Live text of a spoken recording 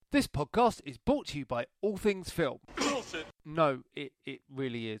This podcast is brought to you by All Things Film. Bullshit. No, it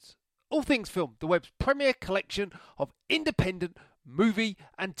really is. All Things Film, the web's premier collection of independent movie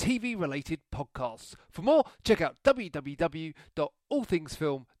and TV related podcasts. For more, check out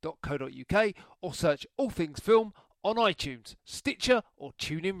www.allthingsfilm.co.uk or search All Things Film on iTunes, Stitcher or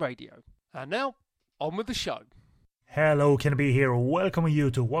TuneIn Radio. And now, on with the show. Hello, Kennedy here, welcoming you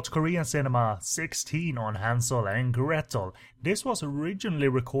to What's Korean Cinema 16 on Hansel and Gretel. This was originally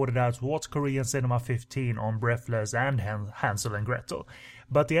recorded as What's Korean Cinema 15 on Breathless and Hansel and Gretel.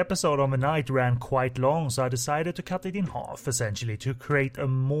 But the episode on the night ran quite long, so I decided to cut it in half, essentially, to create a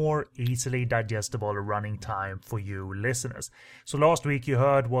more easily digestible running time for you listeners. So last week you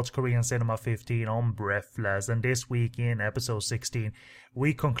heard What's Korean Cinema 15 on Breathless, and this week in episode 16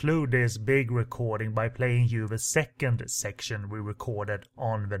 we conclude this big recording by playing you the second section we recorded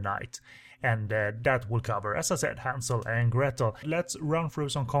on the night. And that will cover, as I said, Hansel and Gretel. Let's run through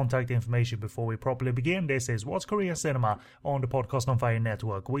some contact information before we properly begin. This is What's Korean Cinema on the Podcast on Fire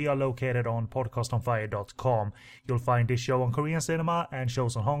network. We are located on podcastonfire.com. You'll find this show on Korean Cinema and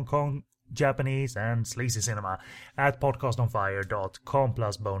shows on Hong Kong, Japanese and sleazy cinema at podcastonfire.com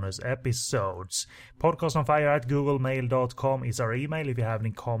plus bonus episodes. Podcastonfire@googlemail.com is our email if you have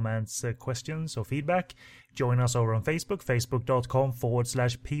any comments, questions or feedback. Join us over on Facebook.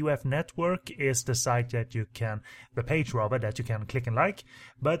 Facebook.com/PUF Network is the site that you can, the page rather, that you can click and like.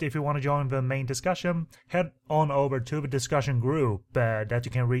 But if you want to join the main discussion, head on over to the discussion group that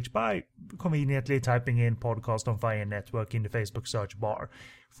you can reach by conveniently typing in Podcast on Fire Network in the Facebook search bar.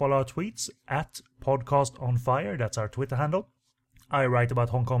 Follow our tweets at Podcast on Fire, that's our Twitter handle. I write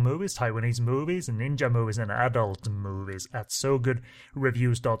about Hong Kong movies, Taiwanese movies, ninja movies, and adult movies at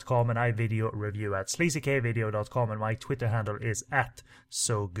SoGoodReviews.com, and I video review at SleazyKvideo.com, and my Twitter handle is at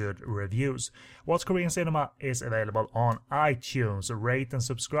SoGoodReviews. What's Korean Cinema is available on iTunes. Rate and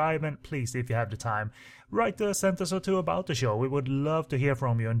subscribe, and please, if you have the time, write a sentence or two about the show. We would love to hear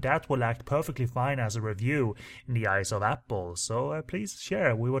from you, and that will act perfectly fine as a review in the eyes of Apple. So please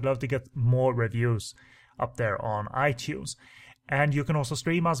share. We would love to get more reviews up there on iTunes. And you can also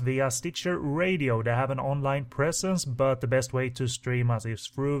stream us via Stitcher Radio. They have an online presence, but the best way to stream us is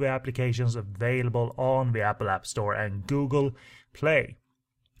through the applications available on the Apple App Store and Google Play.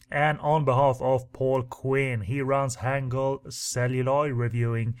 And on behalf of Paul Quinn, he runs Hangul Celluloid,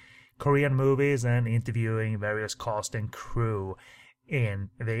 reviewing Korean movies and interviewing various cast and crew in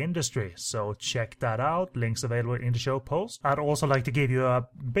the industry. So check that out. Links available in the show post. I'd also like to give you a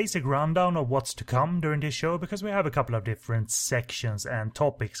basic rundown of what's to come during this show, because we have a couple of different sections and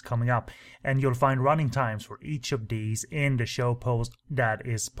topics coming up, and you'll find running times for each of these in the show post that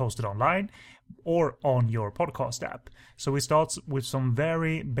is posted online or on your podcast app. So we start with some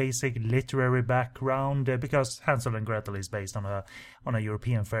very basic literary background, because Hansel and Gretel is based on a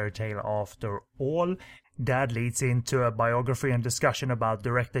European fairy tale after all. That leads into a biography and discussion about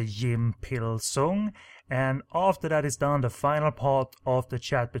director Jim Pil-sung. And after that is done, the final part of the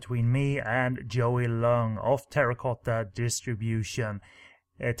chat between me and Joey Leung of Terracotta Distribution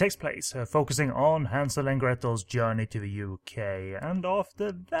takes place, focusing on Hansel and Gretel's journey to the UK. And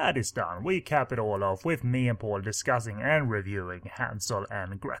after that is done, we cap it all off with me and Paul discussing and reviewing Hansel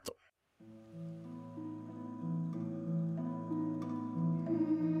and Gretel.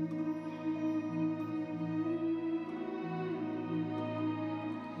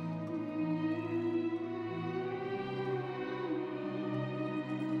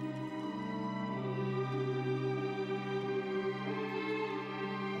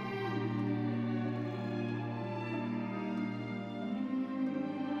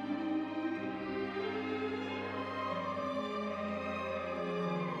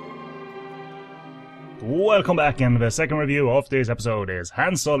 Welcome back, and the second review of this episode is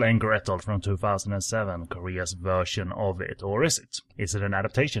Hansel and Gretel from 2007, Korea's version of it. Or is it? Is it an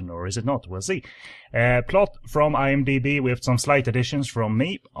adaptation, or is it not? We'll see. Plot from IMDb with some slight additions from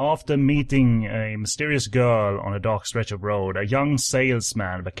me. After meeting a mysterious girl on a dark stretch of road, a young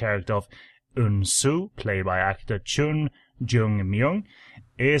salesman, the character of Eun-soo, played by actor Chun Jung-myung,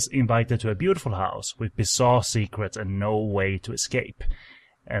 is invited to a beautiful house with bizarre secrets and no way to escape.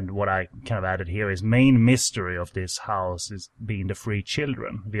 And what I kind of added here is main mystery of this house is being the three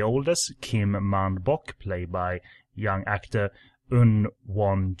children. The oldest, Kim Man-bok, played by young actor Eun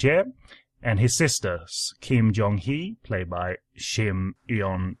Won-jae, and his sisters, Kim Jong-hee, played by Shim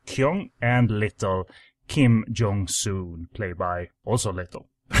Yeon-kyung, and little Kim Jong-soon, played by also little,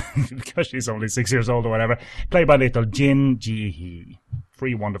 because she's only 6 years old or whatever, played by little Jin Ji-hee.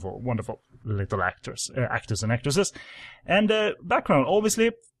 Three wonderful, wonderful little actors and actresses. And background,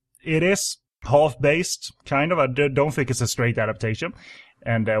 obviously, it is half-based, kind of. I don't think it's a straight adaptation.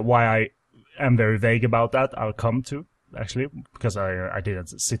 And why I am very vague about that, I'll come to, actually, because I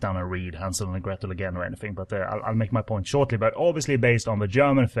didn't sit down and read Hansel and Gretel again or anything, but I'll make my point shortly. But obviously based on the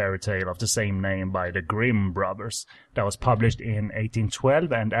German fairy tale of the same name by the Grimm brothers that was published in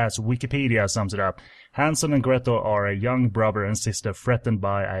 1812, and as Wikipedia sums it up, Hansel and Gretel are a young brother and sister threatened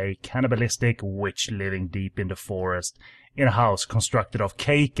by a cannibalistic witch living deep in the forest in a house constructed of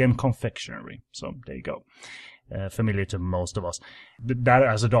cake and confectionery. So there you go. Familiar to most of us. That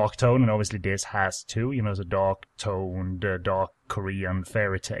has a dark tone, and obviously this has too. It's a dark-toned, dark Korean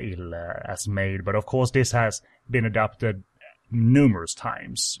fairy tale as made. But of course, this has been adapted numerous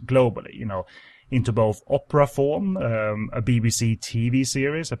times globally, into both opera form. A BBC TV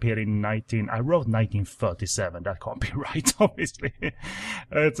series appeared in I wrote 1937. That can't be right, obviously.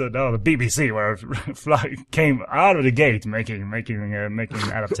 It's the BBC where came out of the gate making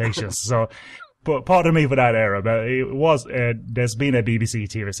adaptations. So. But pardon me for that error, but it was, there's been a BBC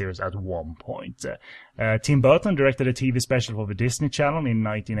TV series at one point. Tim Burton directed a TV special for the Disney Channel in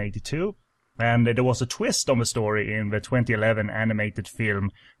 1982, and there was a twist on the story in the 2011 animated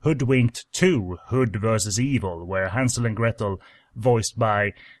film Hoodwinked 2, Hood vs. Evil, where Hansel and Gretel, voiced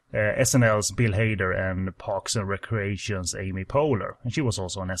by SNL's Bill Hader and Parks and Recreation's Amy Poehler, and she was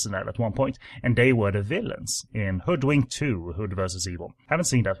also on SNL at one point, and they were the villains in Hoodwinked 2, Hood vs. Evil. Haven't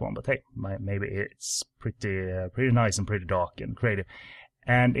seen that one, but hey, maybe it's pretty nice and pretty dark and creative.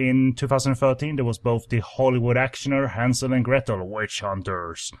 And in 2013, there was both the Hollywood actioner Hansel and Gretel Witch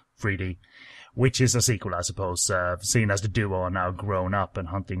Hunters 3D, which is a sequel, I suppose, seeing as the duo are now grown up and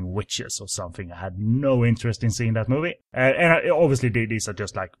hunting witches or something. I had no interest in seeing that movie. And obviously these are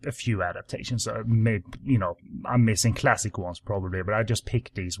just like a few adaptations. Maybe, I'm missing classic ones probably, but I just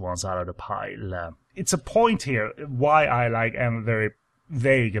picked these ones out of the pile. It's a point here why I am very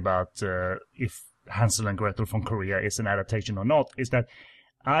vague about if Hansel and Gretel from Korea is an adaptation or not, is that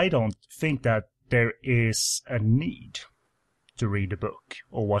I don't think that there is a need to read a book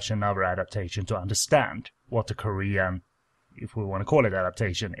or watch another adaptation to understand what the Korean, if we want to call it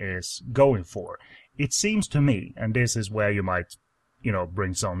adaptation, is going for. It seems to me, and this is where you might,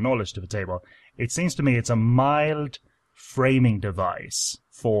 bring some knowledge to the table, it seems to me it's a mild framing device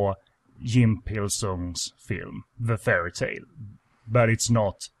for Jim Pil-sung's film, The Fairy Tale, but it's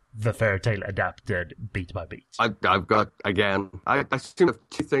not the fairy tale adapted beat by beat. I've got, again, I seem to have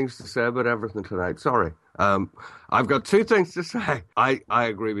two things to say about everything tonight. Sorry. I've got two things to say. I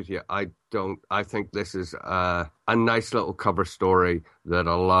agree with you. I think this is a nice little cover story that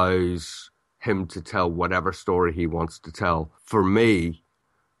allows him to tell whatever story he wants to tell. For me,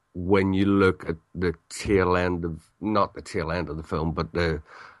 when you look at the tail end of, not the tail end of the film, but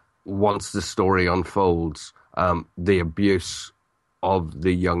once the story unfolds, the abuse of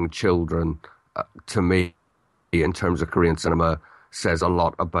the young children, to me, in terms of Korean cinema, says a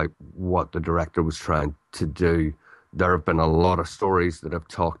lot about what the director was trying to do. There have been a lot of stories that have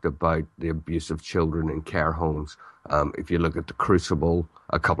talked about the abuse of children in care homes. If you look at The Crucible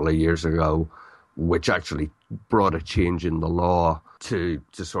a couple of years ago, which actually brought a change in the law to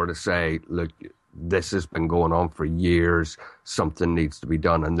sort of say, look, this has been going on for years, something needs to be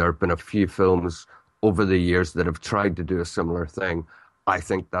done. And there have been a few films over the years that have tried to do a similar thing. I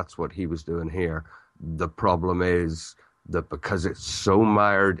think that's what he was doing here. The problem is that because it's so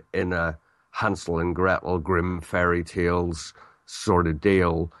mired in a Hansel and Gretel, Grimm fairy tales sort of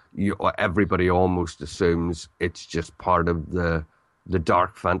deal, everybody almost assumes it's just part of the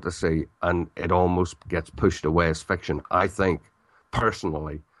dark fantasy, and it almost gets pushed away as fiction. I think,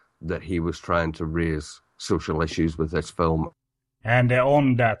 personally, that he was trying to raise social issues with this film. And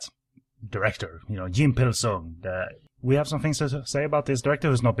on that director, Jim Pil-sung, we have some things to say about this director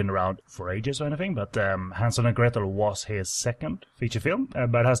who's not been around for ages or anything, but Hansel and Gretel was his second feature film,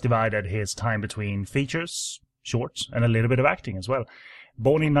 but has divided his time between features, shorts, and a little bit of acting as well.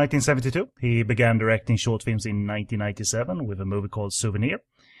 Born in 1972, he began directing short films in 1997 with a movie called Souvenir.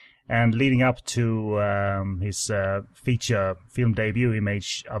 And leading up to his feature film debut, he made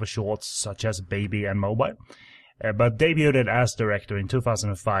other shorts such as Baby and Mobile. But debuted as director in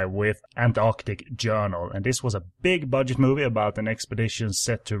 2005 with Antarctic Journal, and this was a big budget movie about an expedition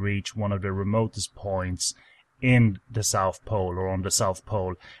set to reach one of the remotest points in the South Pole, or on the South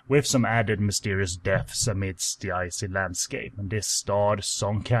Pole, with some added mysterious deaths amidst the icy landscape. And this starred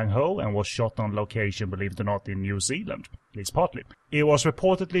Song Kang-ho and was shot on location, believe it or not, in New Zealand, at least partly. It was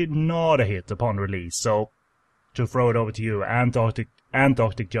reportedly not a hit upon release, so to throw it over to you,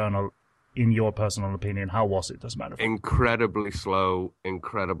 Antarctic Journal, in your personal opinion, how was it, as a matter of fact? Incredibly slow,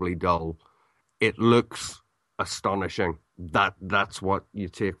 incredibly dull. It looks astonishing. That's what you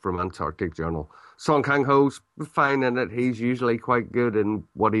take from Antarctic Journal. Song Kang-ho's fine in it. He's usually quite good in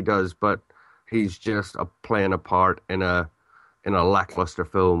what he does, but he's just playing a part in a lackluster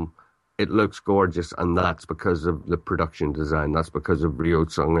film. It looks gorgeous, and that's because of the production design. That's because of Ryo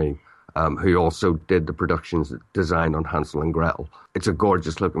Seung-hee, who also did the production design on Hansel and Gretel. It's a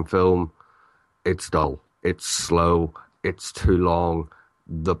gorgeous-looking film. It's dull. It's slow. It's too long.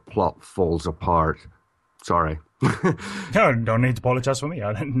 The plot falls apart. Sorry. No, don't need to apologize for me.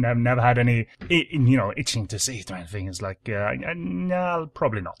 I've never had any, itching to see it or anything. It's like, no,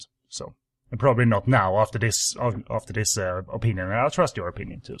 probably not. So, probably not now after this opinion. And I'll trust your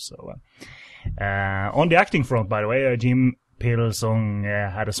opinion too. So, on the acting front, by the way, Jim Pil-sung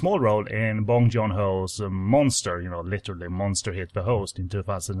had a small role in Bong Joon-ho's Monster, literally Monster hit The Host in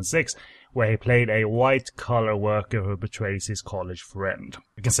 2006, where he played a white-collar worker who betrays his college friend.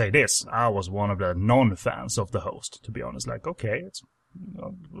 I can say this, I was one of the non-fans of The Host, to be honest. Like, okay,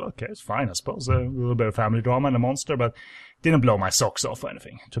 it's fine, I suppose. A little bit of family drama and a monster, but didn't blow my socks off or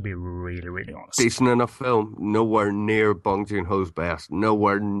anything, to be really, really honest. Decent enough film. Nowhere near Bong Joon-ho's best.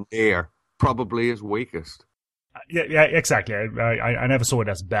 Nowhere near. Probably his weakest. Yeah, exactly. I never saw it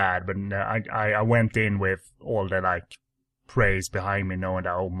as bad, but I went in with all the praise behind me, knowing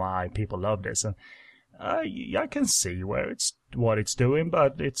that, oh my, people love this, and I can see what it's doing,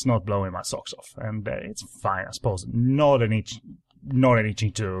 but it's not blowing my socks off, and it's fine, I suppose. Not an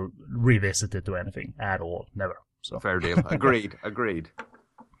itching to revisit it or anything at all, never. So fair deal. Agreed.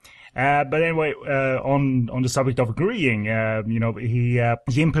 But anyway, on the subject of agreeing,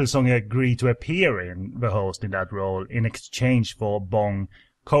 Jim Pil-sung agreed to appear in The Host in that role in exchange for Bong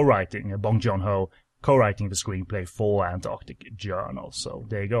Joon-ho co-writing the screenplay for Antarctic Journal. So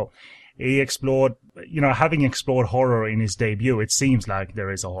there you go. He explored, having explored horror in his debut, it seems like there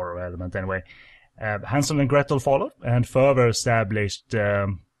is a horror element anyway. Hansel and Gretel followed and further established,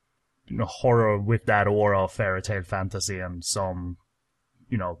 horror with that aura of fairy tale fantasy and some,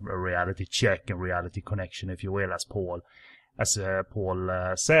 a reality check and reality connection, if you will, as Paul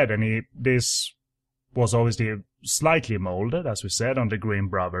said. And this was obviously slightly molded, as we said, on the Grimm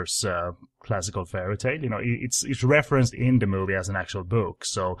brothers' classical fairy tale. It's referenced in the movie as an actual book,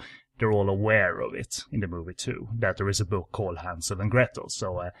 so they're all aware of it in the movie too, that there is a book called Hansel and Gretel.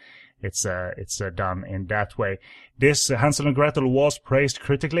 So it's done in that way. This Hansel and Gretel was praised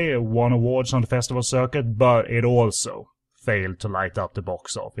critically, won awards on the festival circuit, but it also failed to light up the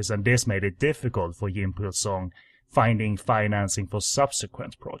box office, and this made it difficult for Jim Pil-sung finding financing for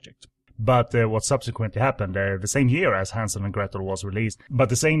subsequent projects. But what subsequently happened, the same year as Hansel and Gretel was released,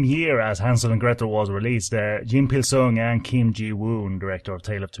 Jim Pil-sung and Kim Ji-woon, director of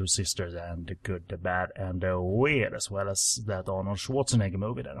Tale of Two Sisters and The Good, the Bad, and the Weird, as well as that Arnold Schwarzenegger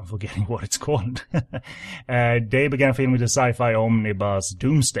movie that I'm forgetting what it's called, they began filming the sci-fi omnibus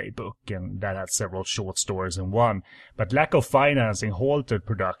Doomsday Book, and that had several short stories in one. But lack of financing halted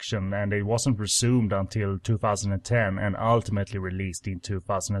production, and it wasn't resumed until 2010 and ultimately released in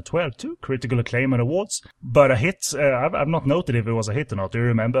 2012 to critical acclaim and awards. But a hit, I've not noted if it was a hit or not. Do you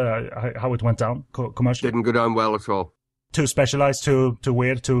remember how it went down commercially? Didn't go down well at all. Too specialized, too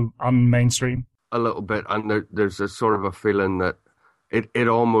weird, too unmainstream? A little bit, and there's a sort of a feeling that it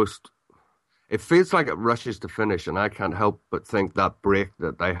feels like it rushes to finish, and I can't help but think that break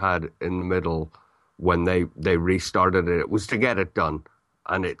that they had in the middle when they restarted it was to get it done,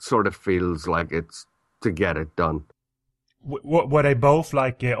 and it sort of feels like it's to get it done. Were they both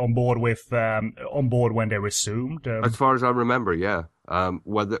on board when they resumed? As far as I remember, yeah.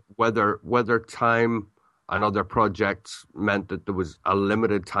 Whether time and other projects meant that there was a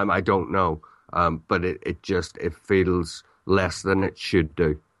limited time, I don't know. But it feels less than it should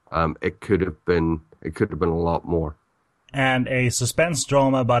do. It could have been a lot more. And a suspense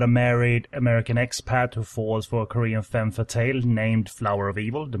drama about a married American expat who falls for a Korean femme fatale named Flower of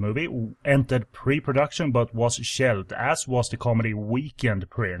Evil, the movie, entered pre-production but was shelved, as was the comedy Weekend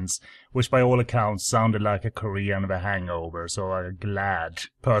Prince, which by all accounts sounded like a Korean The Hangover, so I'm glad,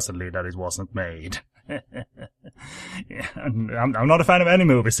 personally, that it wasn't made. Yeah, I'm not a fan of any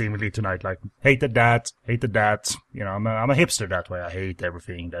movie seemingly tonight, hated that, I'm a hipster that way, I hate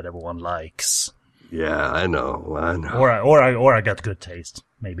everything that everyone likes. Yeah, I know. Or I got good taste,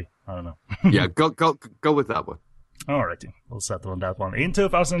 maybe. I don't know. Yeah, go with that one. Alrighty, we'll settle on that one. In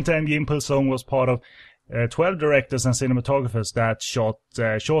 2010, Jim Pil-sung was part of 12 directors and cinematographers that shot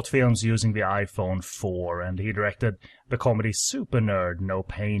short films using the iPhone 4, and he directed the comedy Super Nerd, No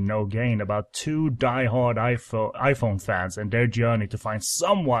Pain, No Gain, about two die-hard iPhone fans and their journey to find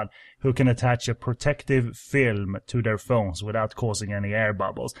someone who can attach a protective film to their phones without causing any air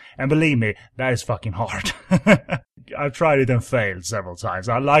bubbles. And believe me, that is fucking hard. I've tried it and failed several times.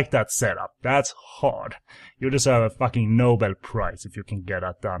 I like that setup. That's hard. You deserve a fucking Nobel Prize if you can get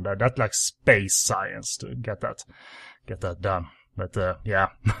that done. That's like space science to get that done. But yeah.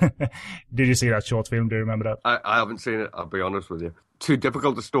 Did you see that short film? Do you remember that? I haven't seen it, I'll be honest with you. Too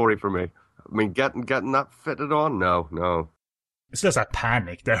difficult a story for me. I mean, getting that fitted on? No. It's just a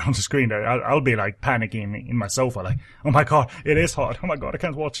panic there on the screen there. I'll be like panicking in my sofa, like, oh my god, it is hard. Oh my god, I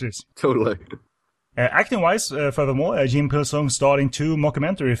can't watch this. Totally. Acting-wise, furthermore, Jim Pilsung starred in 2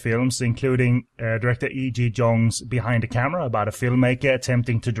 mockumentary films, including director E.G. Jong's Behind the Camera, about a filmmaker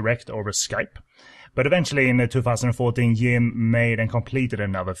attempting to direct over Skype. But eventually, in 2014, Jim made and completed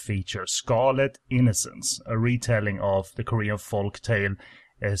another feature, Scarlet Innocence, a retelling of the Korean folk tale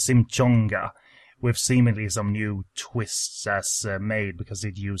Simchonga, with seemingly some new twists as made, because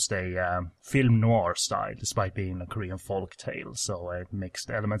it used a film noir style, despite being a Korean folk tale. So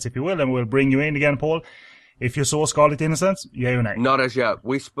mixed elements, if you will. And we'll bring you in again, Paul. If you saw Scarlet Innocence, yay or nay? Not as yet.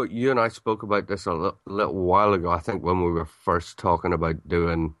 You and I spoke about this a little while ago, I think, when we were first talking about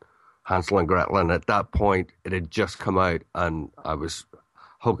doing Hansel and Gretel. And at that point, it had just come out, and I was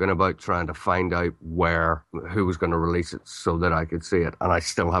hooking about trying to find out who was going to release it so that I could see it. And I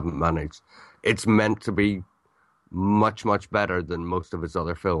still haven't managed. It's meant to be much, much better than most of his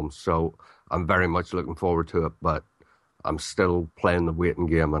other films. So I'm very much looking forward to it, but I'm still playing the waiting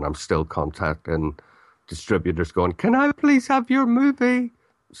game, and I'm still contacting distributors going, can I please have your movie?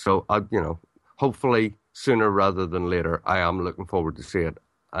 So, hopefully sooner rather than later, I am looking forward to see it.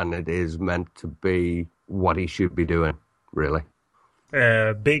 And it is meant to be what he should be doing, really.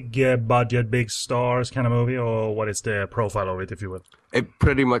 Big budget, big stars kind of movie, or what is the profile of it, if you will? It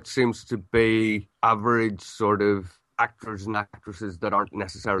pretty much seems to be average sort of actors and actresses that aren't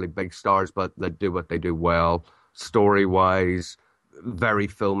necessarily big stars, but that do what they do well. Story-wise, very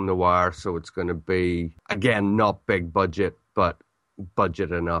film noir, so it's going to be, again, not big budget, but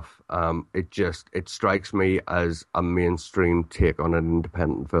budget enough. It strikes me as a mainstream take on an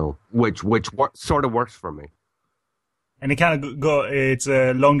independent film, which sort of works for me. And it kind of it's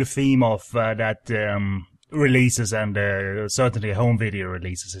along the theme of that releases and certainly home video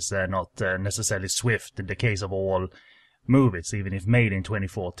releases is not necessarily swift in the case of all movies. Even if made in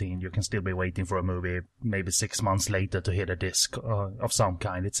 2014, you can still be waiting for a movie maybe 6 months later to hit a disc of some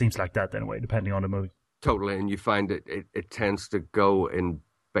kind. It seems like that anyway, depending on the movie. Totally, and you find it tends to go in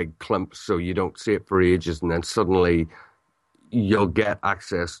big clumps, so you don't see it for ages, and then suddenly you'll get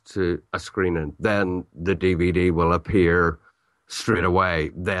access to a screening. Then the DVD will appear straight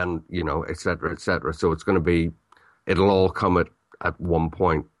away. Then, et cetera, et cetera. So it's going to be, it'll all come at one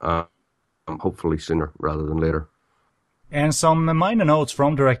point, hopefully sooner rather than later. And some minor notes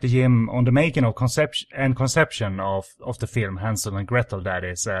from director Jim on the making of conception of the film Hansel and Gretel, that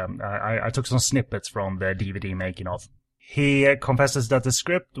is. I took some snippets from the DVD making of. He confesses that the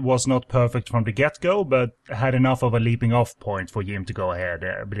script was not perfect from the get-go, but had enough of a leaping-off point for Jim to go ahead.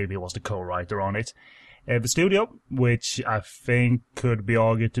 I believe he was the co-writer on it. The studio, which I think could be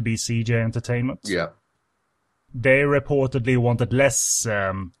argued to be CJ Entertainment. Yeah. They reportedly wanted less,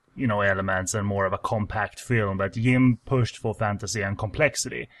 elements and more of a compact film, but Jim pushed for fantasy and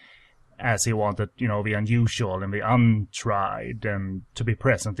complexity, as he wanted, the unusual and the untried, and to be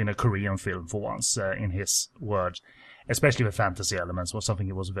present in a Korean film for once, in his words. Especially the fantasy elements was something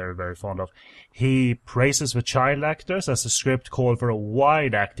he was very, very fond of. He praises the child actors, as the script called for a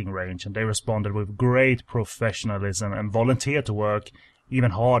wide acting range, and they responded with great professionalism and volunteered to work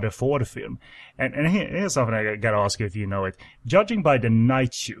even harder for the film. And here's something I gotta ask you if you know it. Judging by the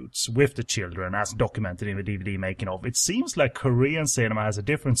night shoots with the children, as documented in the DVD making of, it seems like Korean cinema has a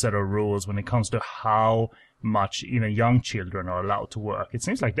different set of rules when it comes to how much even young children are allowed to work. It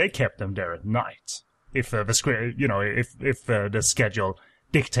seems like they kept them there at night. If the script, if the schedule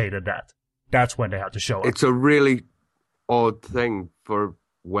dictated that, that's when they had to show up. It's a really odd thing for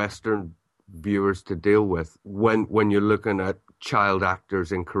Western viewers to deal with when you're looking at child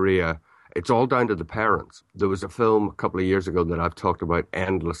actors in Korea. It's all down to the parents. There was a film a couple of years ago that I've talked about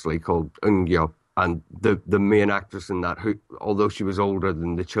endlessly called Eungyeop, and the main actress in that, who, although she was older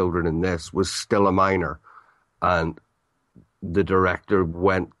than the children in this, was still a minor, and the director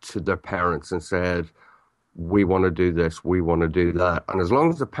went to their parents and said, we want to do this, we want to do that. And as long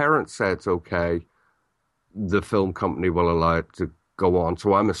as the parents say it's okay, the film company will allow it to go on.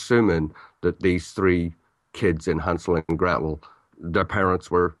 So I'm assuming that these 3 kids in Hansel and Gretel, their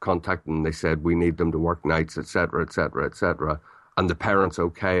parents were contacted and they said, we need them to work nights, etc., etc., etc. And the parents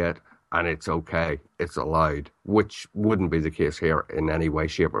okay it, and it's okay, it's allowed, which wouldn't be the case here in any way,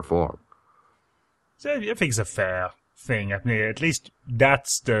 shape, or form. So I think it's a fair thing. I mean, at least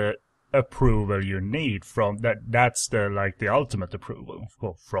that's the approval you need from that. That's the ultimate approval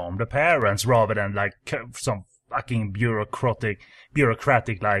from the parents, rather than like some fucking bureaucratic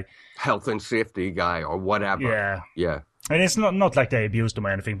like health and safety guy or whatever. Yeah. And it's not like they abused them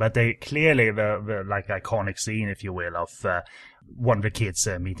or anything, but they clearly the like iconic scene, if you will, of one of the kids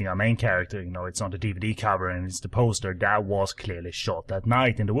meeting our main character. You know, it's on the DVD cover and it's the poster that was clearly shot that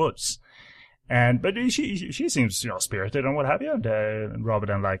night in the woods. But she seems, spirited and what have you, rather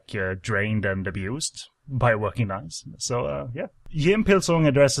than like drained and abused by working nights. So yeah, Jim Pilsung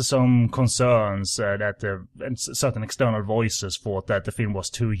addresses some concerns that and certain external voices thought that the film was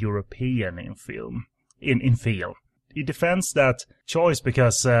too European in feel. He defends that choice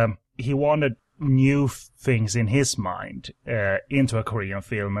because he wanted new things in his mind into a Korean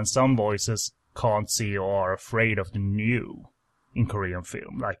film, and some voices can't see or are afraid of the new in Korean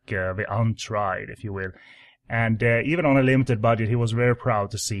film, like the untried, if you will. And even on a limited budget, he was very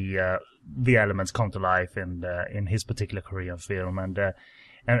proud to see the elements come to life in his particular Korean film.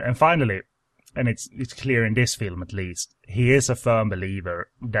 And finally, and it's clear in this film at least, he is a firm believer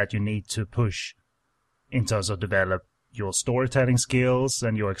that you need to push in terms of develop your storytelling skills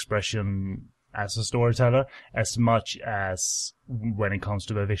and your expression as a storyteller, as much as when it comes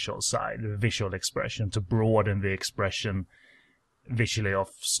to the visual side, the visual expression, to broaden the expression visually of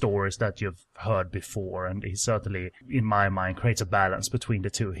stories that you've heard before. And he certainly, in my mind, creates a balance between the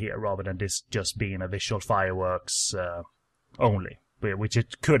two here, rather than this just being a visual fireworks only, which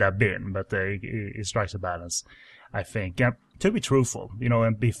it could have been, but it strikes a balance, I think. And to be truthful,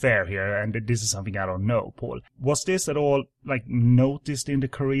 and be fair here, and this is something I don't know, Paul, was this at all like noticed in the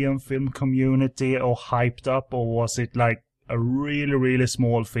Korean film community or hyped up, or was it like a really, really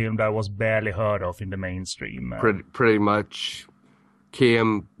small film that was barely heard of in the mainstream? Pretty much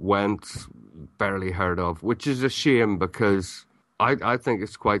came, went, barely heard of, which is a shame, because I think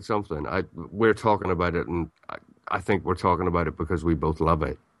it's quite something. We're talking about it, and I think we're talking about it because we both love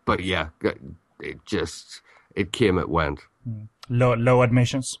it. But yeah, it came, it went. Low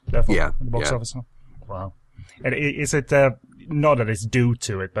admissions, therefore, yeah, in the box office. Wow. And is it, not that it's due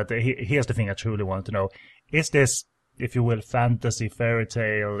to it, but here's the thing I truly want to know. Is this, if you will, fantasy, fairy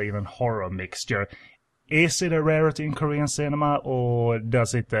tale, even horror mixture, is it a rarity in Korean cinema, or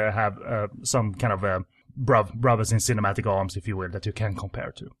does it have some kind of brothers in cinematic arms, if you will, that you can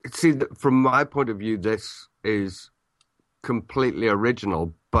compare to? See, from my point of view, this is completely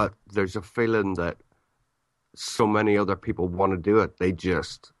original, but there's a feeling that so many other people want to do it. They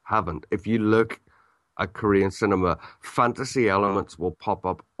just haven't. If you look at Korean cinema, fantasy elements will pop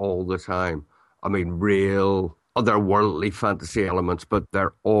up all the time. I mean, real otherworldly fantasy elements, but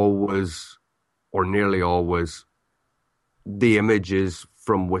they're always, or nearly always, the images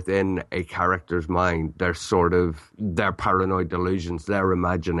from within a character's mind. They're sort of their paranoid delusions, their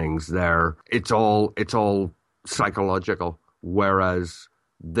imaginings, it's all psychological. Whereas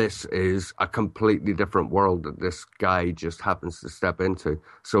this is a completely different world that this guy just happens to step into.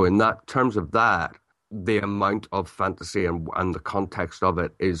 So in that terms of that, the amount of fantasy and the context of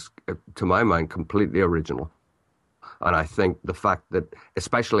it is, to my mind, completely original. And I think the fact that,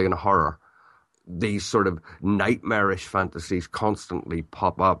 especially in horror, these sort of nightmarish fantasies constantly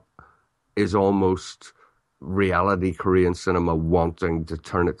pop up is almost reality Korean cinema wanting to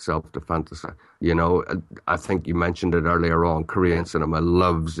turn itself to fantasy. I think you mentioned it earlier on, Korean cinema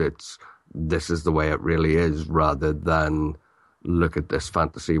loves this is the way it really is, rather than look at this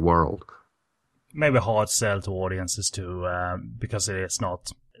fantasy world. Maybe hard sell to audiences too, because it is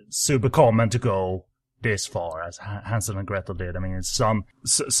not super common to go this far as Hansel and Gretel did. I mean, some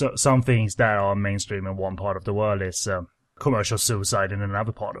things that are mainstream in one part of the world is commercial suicide in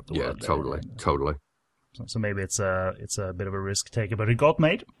another part of the world. Yeah, totally. So maybe it's a bit of a risk taker, but it got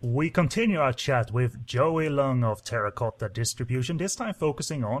made. We continue our chat with Joey Lung of Terracotta Distribution, this time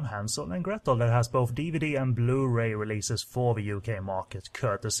focusing on Hansel and Gretel, that has both DVD and Blu-ray releases for the UK market,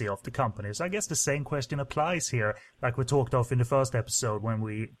 courtesy of the company. So I guess the same question applies here, like we talked of in the first episode when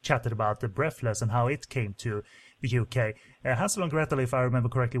we chatted about The Breathless and how it came to the UK. Hansel and Gretel, if I remember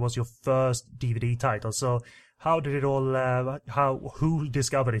correctly, was your first DVD title. So how did it all, who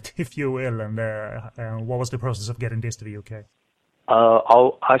discovered it, if you will, and what was the process of getting this to the UK? I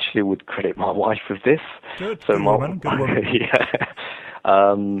actually would credit my wife with this. Good woman. Yeah.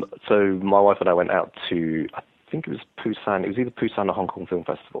 So my wife and I went out to, I think it was Busan. It was either Busan or Hong Kong Film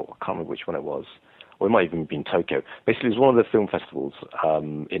Festival. I can't remember which one it was. or it might even be in Tokyo. Basically, it was one of the film festivals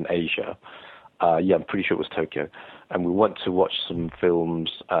in Asia. I'm pretty sure it was Tokyo. And we went to watch some films,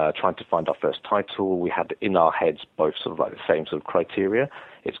 trying to find our first title. We had in our heads both sort of like the same sort of criteria.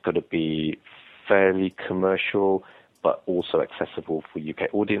 It's got to be fairly commercial, but also accessible for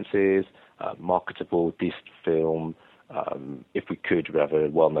UK audiences, marketable, decent film. If we could, we have a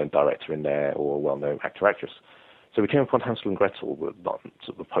well-known director in there or a well-known actor-actress. So we came upon Hansel and Gretel, but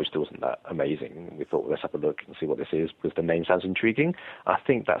the poster wasn't that amazing. We thought, let's have a look and see what this is, because the name sounds intriguing. I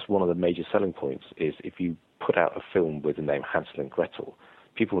think that's one of the major selling points, is if you put out a film with the name Hansel and Gretel,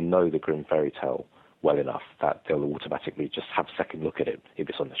 people know the Grimm fairy tale well enough that they'll automatically just have a second look at it if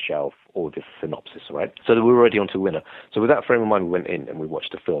it's on the shelf or the synopsis, right? So we were already on to winner. So with that frame of mind, we went in and we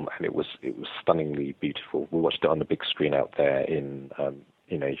watched the film, and it was stunningly beautiful. We watched it on the big screen out there in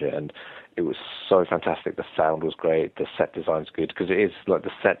Asia, and it was so fantastic. The sound was great, the set design's good, because it is like the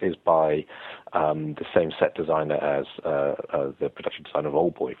set is by the same set designer as the production designer of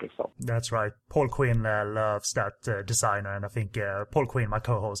Oldboy, for example. That's right. Paul Quinn loves that designer, and I think Paul Quinn, my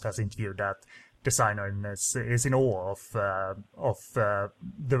co-host, has interviewed that designer and is in awe of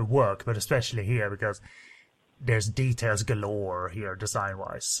the work, but especially here because there's details galore here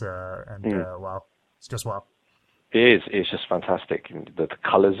design-wise, wow, it's just wow. It's just fantastic. The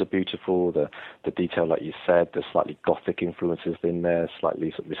colours are beautiful, the detail, like you said, there's slightly gothic influences in there,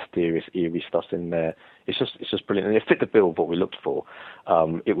 slightly sort of mysterious, eerie stuff in there. It's just brilliant, and it fit the bill of what we looked for.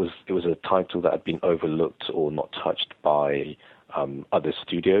 It was a title that had been overlooked or not touched by other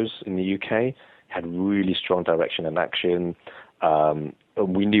studios in the UK. It had really strong direction and action. And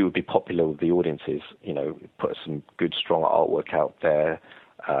we knew it would be popular with the audiences. Put some good, strong artwork out there,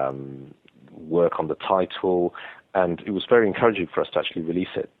 work on the title. And it was very encouraging for us to actually release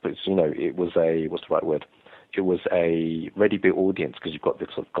it. But, it was what's the right word? It was a ready-built audience, because you've got this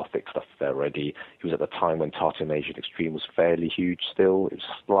sort of gothic stuff there already. It was at the time when Tartan Asian Extreme was fairly huge still. It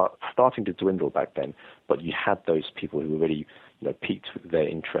was starting to dwindle back then. But you had those people who were really, piqued their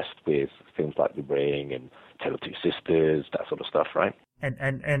interest with things like The Ring and Tale of Two Sisters, that sort of stuff, right?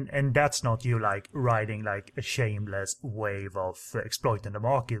 And that's not you like riding like a shameless wave of exploiting the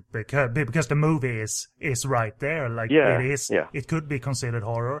market, because the movie is right there. Like it is, it could be considered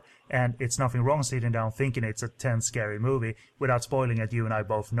horror, and it's nothing wrong sitting down thinking it's a tense, scary movie without spoiling it. You and I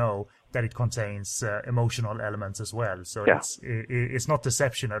both know that it contains emotional elements as well. So it's not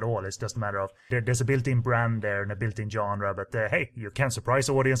deception at all. It's just a matter of there's a built-in brand there and a built-in genre. But hey, you can surprise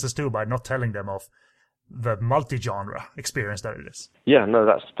audiences too by not telling them of the multi-genre experience that it is. Yeah, no,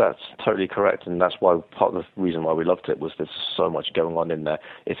 that's totally correct, and that's why part of the reason why we loved it was there's so much going on in there.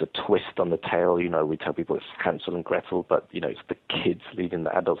 It's a twist on the tale, we tell people it's Hansel and Gretel, but it's the kids leading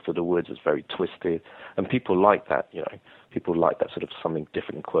the adults to the woods. It's very twisted, and people like that. People like that sort of something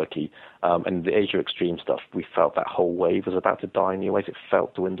different and quirky. And the Asia Extreme stuff, we felt that whole wave was about to die in new ways. It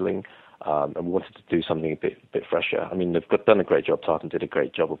felt dwindling. And we wanted to do something a bit fresher. I mean, they've done a great job. Tartan did a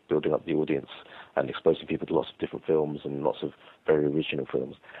great job of building up the audience and exposing people to lots of different films and lots of very original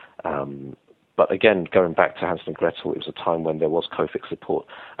films. But again, going back to Hansel and Gretel, it was a time when there was Kofik support.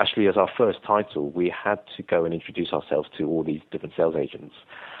 Actually, as our first title, we had to go and introduce ourselves to all these different sales agents,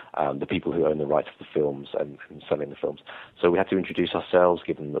 the people who own the rights to the films and selling the films. So we had to introduce ourselves,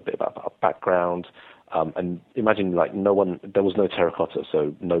 give them a bit about our background. And imagine, there was no terracotta,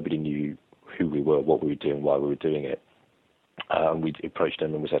 so nobody knew who we were, what we were doing, why we were doing it. We approached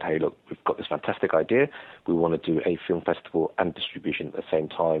them and we said, hey, look, we've got this fantastic idea. We want to do a film festival and distribution at the same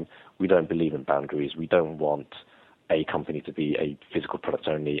time. We don't believe in boundaries. We don't want a company to be a physical product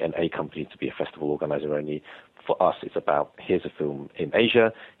only and a company to be a festival organizer only. For us, it's about, here's a film in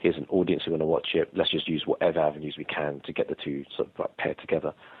Asia, here's an audience who want to watch it. Let's just use whatever avenues we can to get the two sort of paired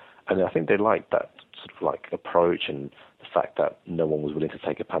together. And I think they liked that sort of approach, and the fact that no one was willing to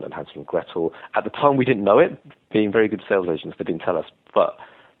take a punt at Hansel and Gretel. At the time, we didn't know it. Being very good sales agents, they didn't tell us. But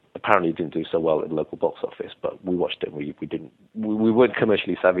apparently, it didn't do so well in the local box office. But we watched it. We weren't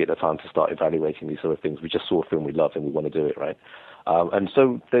commercially savvy at the time to start evaluating these sort of things. We just saw a film we loved and we want to do it, right? And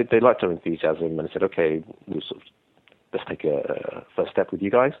so they liked our enthusiasm and said, okay, let's take a first step with you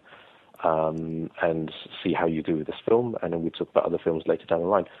guys. And see how you do with this film, and then we talk about other films later down the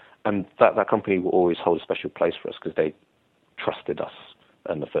line. And that company will always hold a special place for us because they trusted us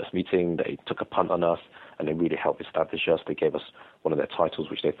in the first meeting. They took a punt on us, and they really helped establish us. They gave us one of their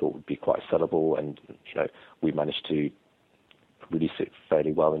titles, which they thought would be quite sellable, and we managed to release it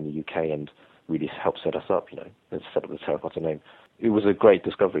fairly well in the UK and really help set us up, and set up the Terracotta name. It was a great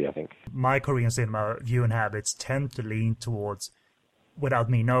discovery, I think. My Korean cinema viewing habits tend to lean towards without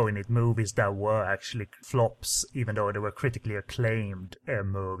me knowing it, movies that were actually flops, even though they were critically acclaimed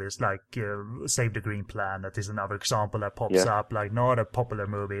movies, like Save the Green Planet is another example that pops up, like not a popular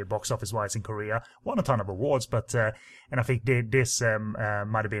movie box office-wise in Korea, won a ton of awards, but and I think this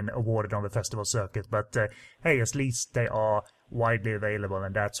might have been awarded on the festival circuit, but hey, at least they are widely available,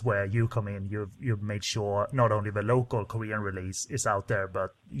 and that's where you come in. You've made sure not only the local Korean release is out there, but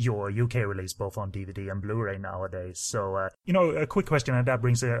your UK release both on DVD and Blu-ray nowadays. So a quick question, and that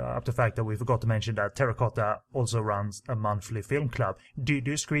brings up the fact that we forgot to mention that Terracotta also runs a monthly film club. Do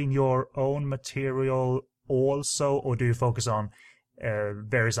you screen your own material also, or do you focus on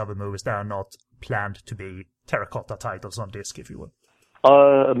various other movies that are not planned to be Terracotta titles on disc, if you will?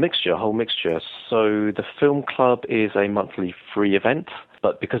 A whole mixture. So the film club is a monthly free event,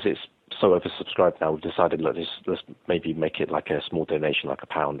 but because it's so oversubscribed now, we've decided, look, let's maybe make it like a small donation, like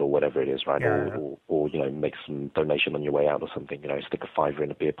 £1 or whatever it is, right? Yeah. Or make some donation on your way out or something, stick a £5 in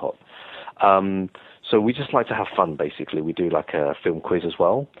a beer pot. So we just like to have fun, basically. We do like a film quiz as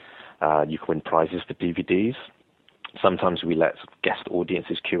well. You can win prizes for DVDs. Sometimes we let guest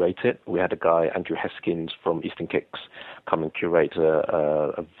audiences curate it. We had a guy, Andrew Heskins from Eastern Kicks, come and curate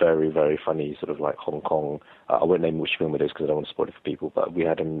a very, very funny sort of like Hong Kong, I won't name which film it is because I don't want to spoil it for people, but we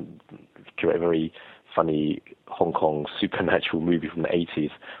had him curate a very funny Hong Kong supernatural movie from the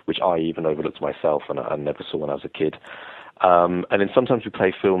 80s, which I even overlooked myself and I never saw when I was a kid. And then sometimes we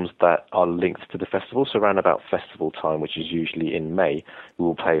play films that are linked to the festival. So around about festival time, which is usually in May, we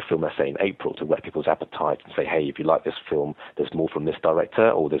will play a film, let's say, in April to whet people's appetite and say, hey, if you like this film, there's more from this director,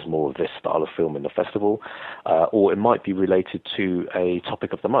 or there's more of this style of film in the festival. Or it might be related to a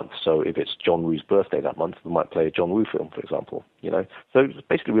topic of the month. So if it's John Woo's birthday that month, we might play a John Woo film, for example. So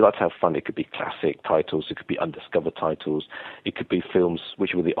basically we like to have fun. It could be classic titles. It could be undiscovered titles. It could be films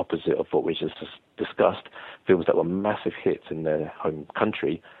which were the opposite of what we just discussed, films that were massive hits in their home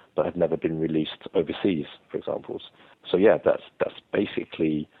country but have never been released overseas, for example. So yeah, that's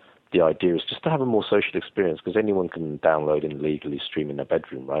basically the idea, is just to have a more social experience, because anyone can download and legally stream in their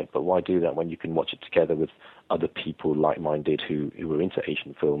bedroom, right? But why do that when you can watch it together with other people like-minded who are into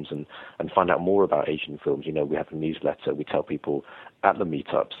Asian films and find out more about Asian films? We have a newsletter. We tell people at the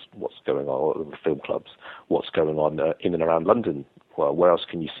meetups what's going on, or the film clubs, what's going on in and around London. Well, where else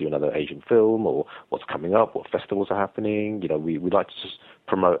can you see another Asian film, or what's coming up, what festivals are happening? We like to just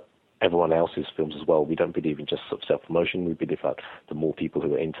promote everyone else's films as well. We don't believe in just sort of self-promotion. We believe that the more people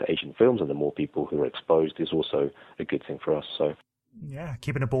who are into Asian films and the more people who are exposed is also a good thing for us. So yeah,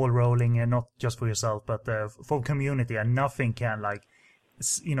 keeping the ball rolling, and not just for yourself, but for community. And nothing can,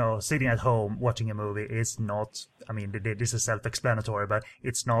 sitting at home watching a movie is not, this is self-explanatory, but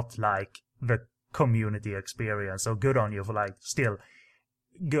it's not like the community experience. So good on you for still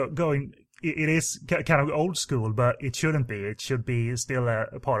going. It is kind of old school, but it shouldn't be. It should be still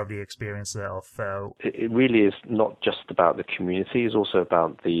a part of the experience of... It really is not just about the community. It's also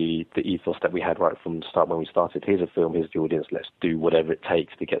about the ethos that we had right from the start when we started. Here's a film, here's the audience, let's do whatever it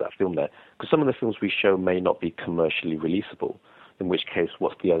takes to get that film there. Because some of the films we show may not be commercially releasable, in which case,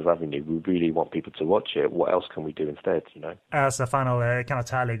 what's the other avenue? We really want people to watch it. What else can we do instead, As a final kind of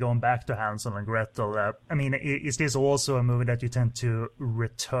tally, going back to Hansel and Gretel, is this also a movie that you tend to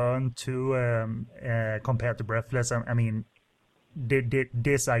return to compared to Breathless? Did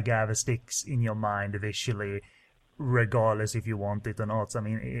this, I gather, sticks in your mind visually, regardless if you want it or not?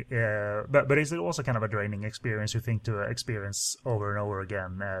 But is it also kind of a draining experience, you think, to experience over and over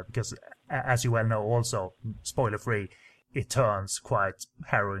again? Because, as you well know, also, spoiler-free, it turns quite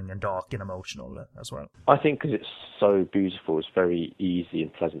harrowing and dark and emotional as well. I think because it's so beautiful, it's very easy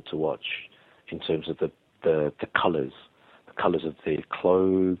and pleasant to watch in terms of the colours. The colours of the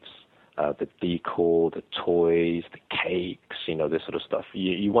clothes, the decor, the toys, the cakes, this sort of stuff.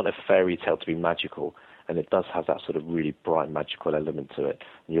 You want a fairy tale to be magical, and it does have that sort of really bright, magical element to it.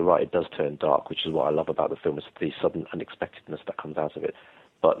 And you're right, it does turn dark, which is what I love about the film, is the sudden unexpectedness that comes out of it.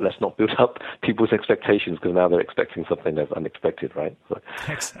 But let's not build up people's expectations, because now they're expecting something that's unexpected, right?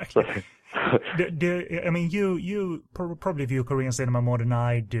 Exactly. You probably view Korean cinema more than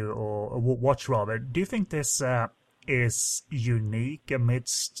I do, or watch rather. Do you think this is unique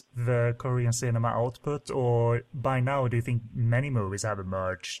amidst the Korean cinema output, or by now do you think many movies have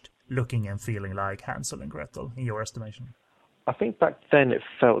emerged looking and feeling like Hansel and Gretel, in your estimation? I think back then it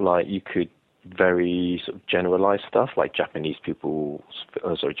felt like you could very sort of generalized stuff, like Japanese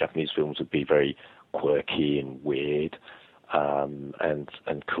films would be very quirky and weird, and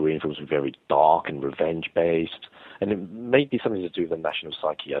Korean films would be very dark and revenge based, and it may be something to do with the national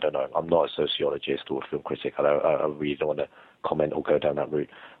psyche. I don't know. I'm not a sociologist or a film critic. I really don't want to comment or go down that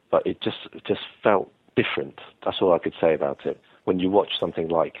route, but it just felt different. That's all I could say about it. when you watch something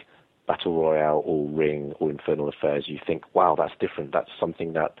like Battle Royale or Ring or Infernal Affairs, you think, wow, that's different. That's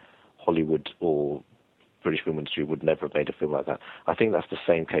something that Hollywood or British film industry would never have made a film like that. I think that's the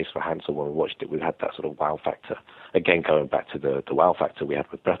same case for Hansel. When we watched it, we had that sort of wow factor. Again, going back to the wow factor we had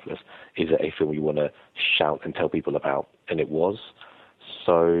with Breathless, is it a film you want to shout and tell people about? And it was.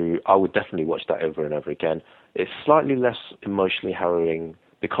 So I would definitely watch that over and over again. It's slightly less emotionally harrowing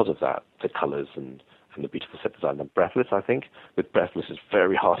because of that, the colours and the beautiful set design than Breathless, I think. With Breathless, it's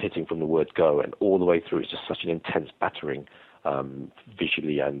very hard-hitting from the word go, and all the way through it's just such an intense battering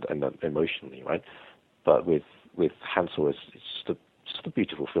visually and emotionally, right? But with Hansel, it's just a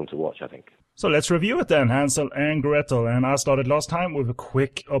beautiful film to watch, I think. So let's review it then, Hansel and Gretel. And I started last time with a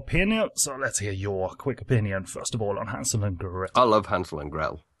quick opinion. So let's hear your quick opinion, first of all, on Hansel and Gretel. I love Hansel and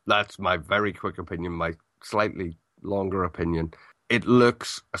Gretel. That's my very quick opinion, my slightly longer opinion. It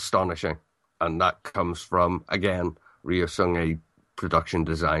looks astonishing. And that comes from, again, Ryo Seung-gi production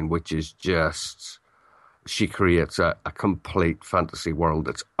design, which is just... She creates a complete fantasy world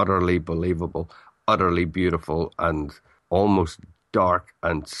that's utterly believable, utterly beautiful, and almost dark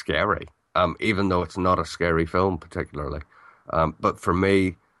and scary, even though it's not a scary film particularly. But for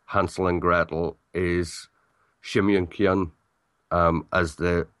me, Hansel and Gretel is Shim Young-kyun as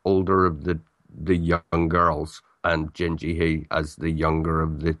the older of the young girls and Jin Ji-hee as the younger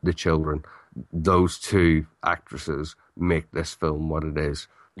of the children. Those two actresses make this film what it is.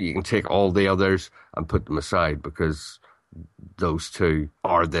 You can take all the others and put them aside because those two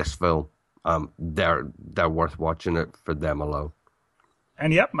are this film. They're worth watching it for them alone.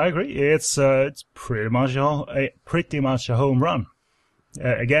 And yep, I agree. It's pretty much a home run.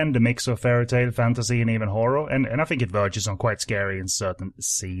 Again, the mix of fairy tale, fantasy, and even horror, and I think it verges on quite scary in certain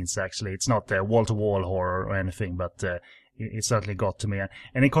scenes. Actually, it's not wall-to-wall horror or anything, but it certainly got to me.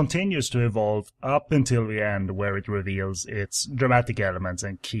 And it continues to evolve up until the end, where it reveals its dramatic elements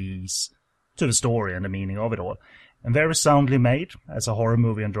and keys to the story and the meaning of it all. And very soundly made as a horror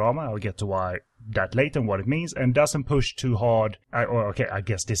movie and drama. I'll get to why that later and what it means, and doesn't push too hard. I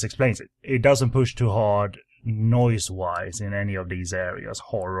guess this explains it. It doesn't push too hard noise-wise in any of these areas,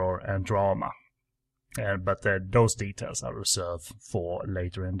 horror and drama. But those details I reserve for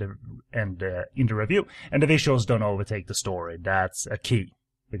later in the review. And the visuals don't overtake the story. That's a key,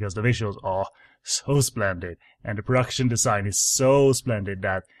 because the visuals are so splendid, and the production design is so splendid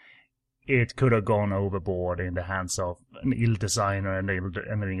that it could have gone overboard in the hands of an ill designer and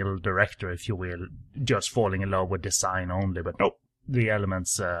an ill director, if you will, just falling in love with design only. But nope, the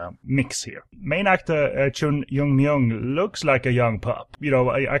elements mix here. Main actor Chun Young-myung looks like a young pup. You know,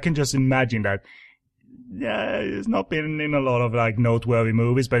 I can just imagine that. Yeah, he's not been in a lot of like noteworthy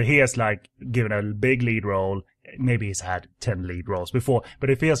movies, but he has like given a big lead role. Maybe he's had 10 lead roles before, but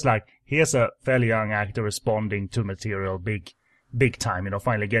it feels like he is a fairly young actor responding to material big time, you know,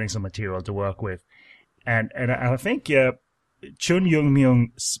 finally getting some material to work with. And I think Chun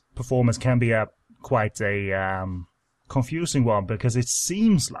Young-myung's performance can be quite a confusing one, because it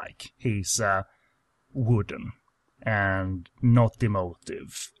seems like he's wooden and not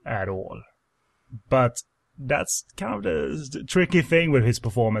emotive at all. But that's kind of the tricky thing with his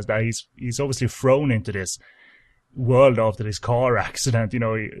performance, that he's obviously thrown into this world after this car accident. You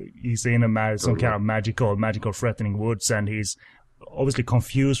know, he's in some kind of magical threatening woods, and he's obviously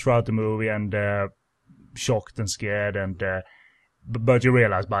confused throughout the movie and shocked and scared. And but you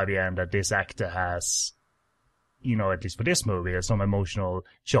realize by the end that this actor has, you know, at least for this movie, has some emotional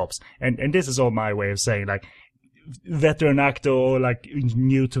chops. And this is all my way of saying, like, veteran actor, or like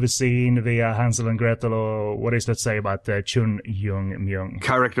new to the scene via Hansel and Gretel, or what is that say about Chun Young-myung?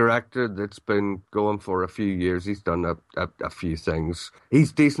 Character actor that's been going for a few years. He's done a few things.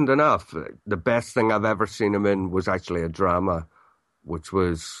 He's decent enough. The best thing I've ever seen him in was actually a drama, which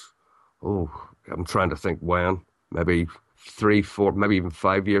was, I'm trying to think when, maybe 3, 4, maybe even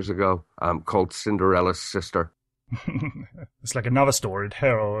 5 years ago, called Cinderella's Sister. It's like another story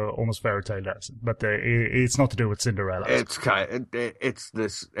here, or almost fairy tale, but it's not to do with Cinderella. It's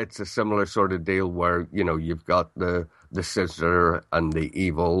a similar sort of deal where, you know, you've got the sister and the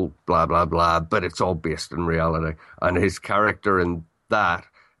evil blah blah blah, but it's all based in reality. And his character in that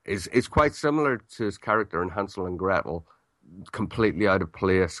is quite similar to his character in Hansel and Gretel, completely out of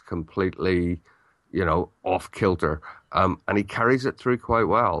place, completely, you know, off kilter, and he carries it through quite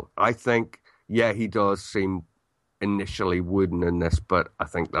well. I think, yeah, he does seem initially wooden in this, but I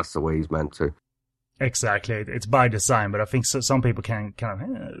think that's the way he's meant to. Exactly, it's by design, but I think some people can kind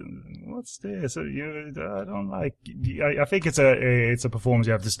of, what's this? I don't like. I think it's a performance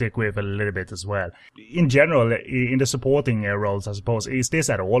you have to stick with a little bit as well. In general, in the supporting roles, I suppose, is this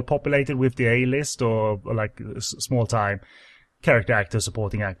at all populated with the A-list, or like small time character actors,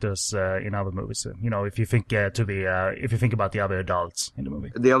 supporting actors in other movies. If you think if you think about the other adults in the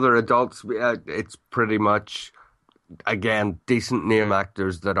movie, the other adults, it's pretty much again decent name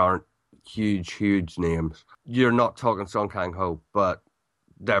actors that aren't huge names. You're not talking Song Kang-ho, but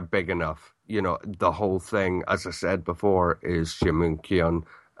they're big enough. The whole thing, as I said before, is Shim Moon-kyun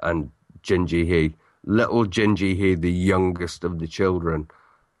and Jin Ji-hee. Little Jin Ji-hee, the youngest of the children,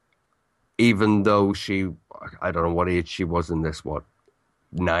 even though I don't know what age she was in this,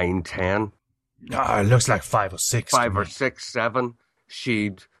 9, 10? It looks like 5 or 6. 5 or 6, 7.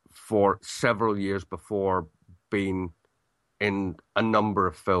 She'd, for several years before, been in a number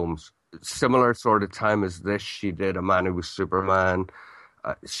of films. Similar sort of time as this, she did A Man Who Was Superman.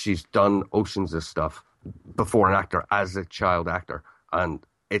 She's done oceans of stuff before an actor, as a child actor. And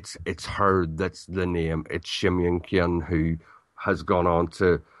it's her that's the name. It's Shim Moon-kyun, who has gone on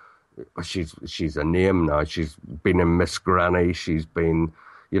to... She's a name now. She's been in Miss Granny. She's been,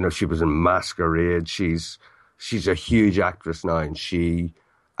 she was in Masquerade. She's a huge actress now, and she,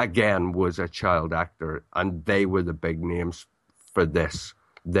 again, was a child actor, and they were the big names for this.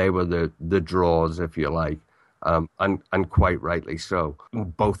 They were the draws, if you like, and quite rightly so.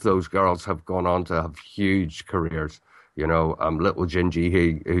 Both those girls have gone on to have huge careers. Little Jin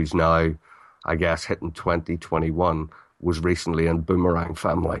Ji-hee, who's now, I guess, hitting 20, 21, was recently in Boomerang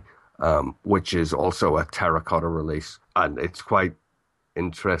Family. Which is also a terracotta release. And it's quite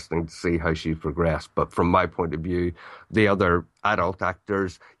interesting to see how she's progressed. But from my point of view, the other adult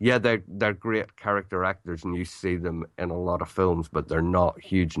actors, they're great character actors, and you see them in a lot of films, but they're not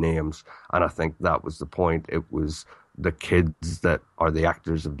huge names. And I think that was the point. It was the kids that are the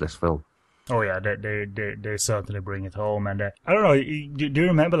actors of this film. Oh yeah, they certainly bring it home. And I don't know, do you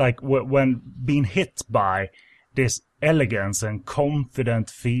remember when being hit by this elegance and confident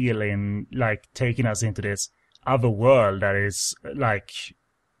feeling, taking us into this other world that is a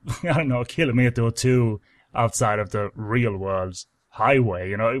kilometer or two outside of the real world's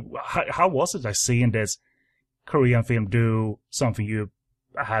highway? How was it seeing this Korean film do something you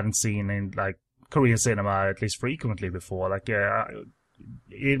hadn't seen in Korean cinema, at least frequently before?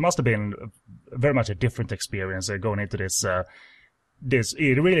 It must have been very much a different experience going into this.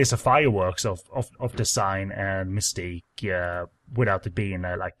 It really is a fireworks of design and mystique, without it being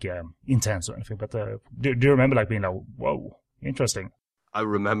intense or anything. But do you remember being whoa, interesting? I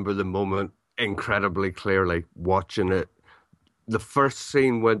remember the moment incredibly clearly, watching it. The first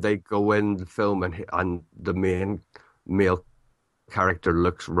scene when they go in the film and the main male character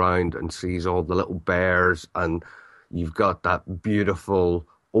looks round and sees all the little bears, and you've got that beautiful,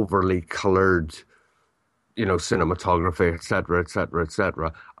 overly coloured, cinematography,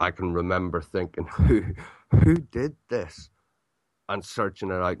 etc. I can remember thinking, who did this? And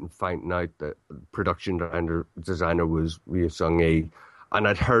searching it out and finding out that production designer was Ryu Sung-hee. And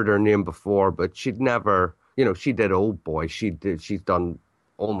I'd heard her name before, but she'd never, she did Old Boy. She's done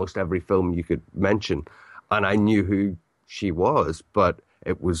almost every film you could mention. And I knew who she was, but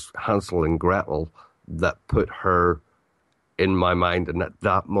it was Hansel and Gretel that put her in my mind. And at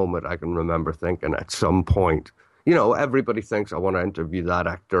that moment, I can remember thinking at some point, everybody thinks, I want to interview that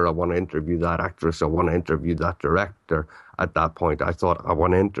actor, I want to interview that actress, I want to interview that director. At that point, I thought, I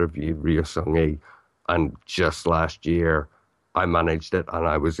want to interview Ryu Sung-hee. And just last year, I managed it, and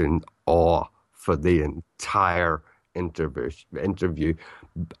I was in awe for the entire interview.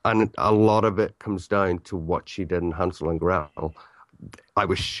 And a lot of it comes down to what she did in Hansel and Gretel. I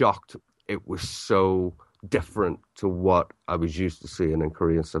was shocked. It was so different to what I was used to seeing in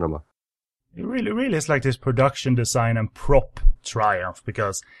Korean cinema. It really is like this production design and prop triumph,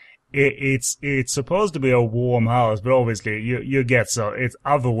 because it's supposed to be a warm house, but obviously you get it's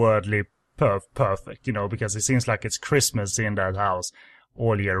otherworldly perfect, because it seems like it's Christmas in that house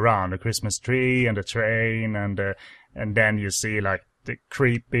all year round. The Christmas tree and the train, and then you see the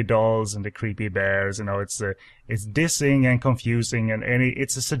creepy dolls and the creepy bears. It's dissing and confusing, and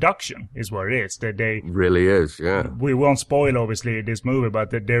it's a seduction is what it is. They really is, yeah. We won't spoil obviously this movie,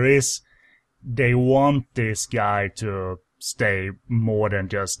 but they want this guy to stay more than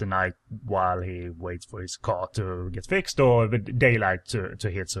just the night while he waits for his car to get fixed, or the daylight to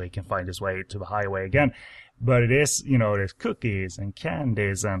hit so he can find his way to the highway again. But it is, there's cookies and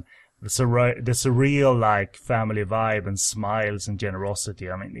candies and the surreal family vibe and smiles and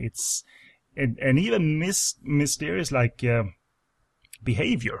generosity. I mean, it's and even mysterious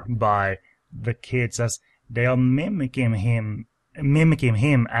behavior by the kids as they are mimicking him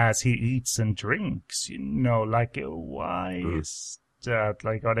as he eats and drinks. Why is that?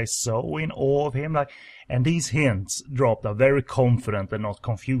 Are they so in awe of him? And these hints dropped are very confident and not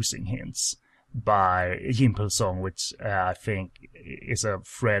confusing hints by Jim Song, which I think is a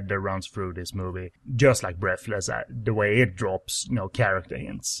thread that runs through this movie, just like Breathless, the way it drops, character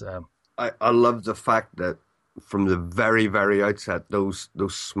hints. I love the fact that from the very, very outset, those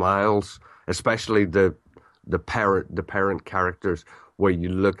smiles, especially the parent characters, where you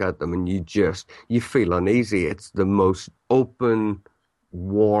look at them and you feel uneasy. It's the most open,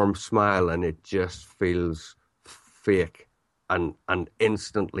 warm smile, and it just feels fake. And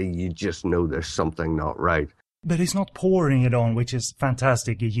instantly you just know there's something not right. But he's not pouring it on, which is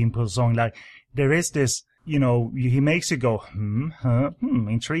fantastic in Jim Song. Like, there is this, he makes you go,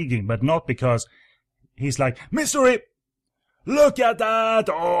 intriguing, but not because he's like, mystery! Look at that!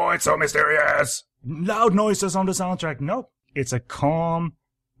 Oh, it's so mysterious! Loud noises on the soundtrack. No, it's a calm,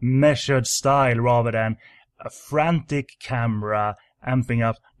 measured style rather than a frantic camera amping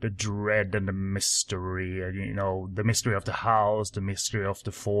up the dread and the mystery, the mystery of the house, the mystery of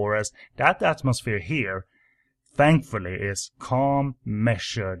the forest. That atmosphere here, thankfully, is calm,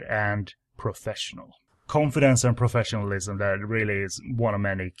 measured, and professional. Confidence and professionalism, that really is one of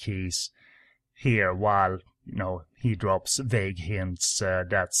many keys here, while, he drops vague hints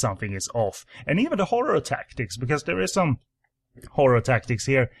that something is off. And even the horror tactics, because there is some horror tactics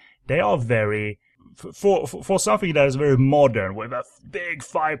here, they are very... For something that is very modern with a big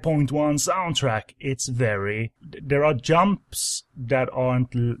 5.1 soundtrack, it's very... There are jumps that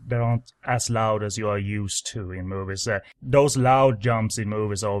aren't as loud as you are used to in movies. Those loud jumps in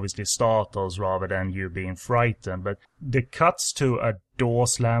movies obviously startles rather than you being frightened. But the cuts to a door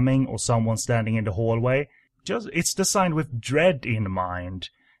slamming or someone standing in the hallway, it's designed with dread in mind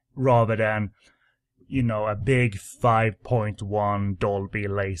rather than... a big 5.1 Dolby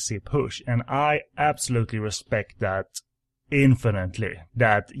lazy push. And I absolutely respect that infinitely.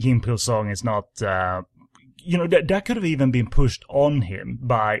 That Jim Song is not, that could have even been pushed on him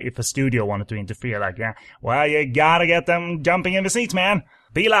by if a studio wanted to interfere. Like, well, you gotta get them jumping in the seats, man.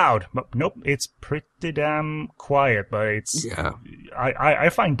 Be loud. But nope, it's pretty damn quiet, but it's, I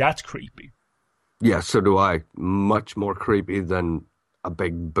find that creepy. Yeah, so do I. Much more creepy than a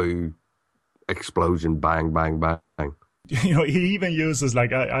big boo explosion, bang, bang, bang. He even uses,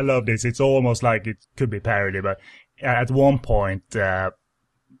 like, I love this. It's almost like it could be parody, but at one point, our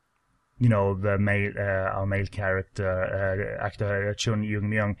male character, actor Chun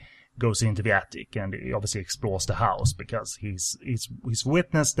Young goes into the attic and he obviously explores the house because he's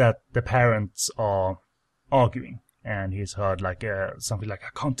witnessed that the parents are arguing, and he's heard something like,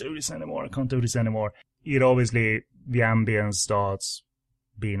 I can't do this anymore. It obviously, the ambience starts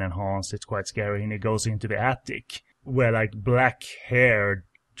being enhanced. It's quite scary, and he goes into the attic where black hair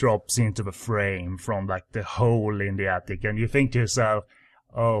drops into the frame from the hole in the attic, and you think to yourself,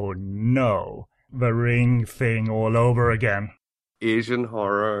 oh no, the Ring thing all over again. Asian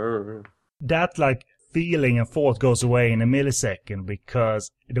horror. That feeling and thought goes away in a millisecond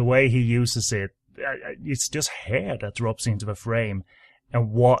because the way he uses it, it's just hair that drops into the frame,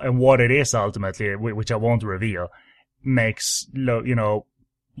 and what it is ultimately, which I won't reveal, makes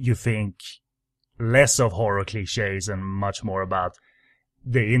you think less of horror cliches and much more about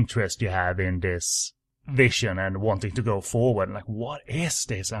the interest you have in this vision and wanting to go forward. What is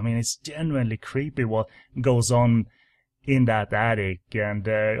this? I mean, it's genuinely creepy what goes on in that attic. And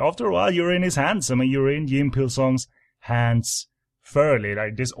after a while, you're in his hands. I mean, you're in Jim Song's hands thoroughly.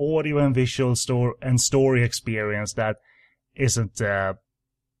 This audio and visual story experience that isn't,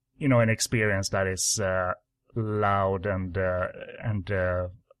 an experience that is loud and a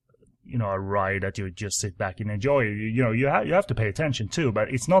ride that you just sit back and enjoy. You have to pay attention too, but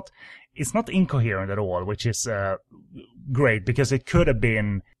it's not incoherent at all, which is great, because it could have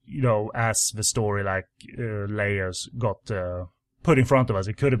been, as the story layers got put in front of us,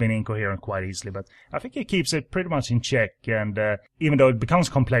 it could have been incoherent quite easily, but I think it keeps it pretty much in check, and even though it becomes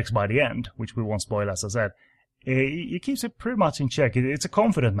complex by the end, which we won't spoil, as I said, it keeps it pretty much in check. It's a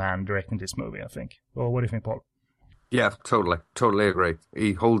confident man directing this movie, I think. Well, what do you think, Paul? Yeah, totally agree.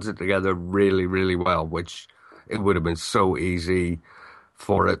 He holds it together really, really well, which it would have been so easy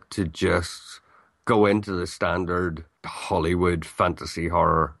for it to just go into the standard Hollywood fantasy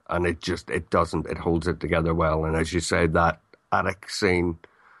horror, and it doesn't. It holds it together well, and as you say, that attic scene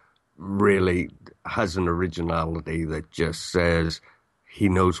really has an originality that just says he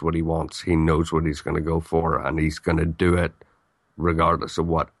knows what he wants, he knows what he's going to go for, and he's going to do it regardless of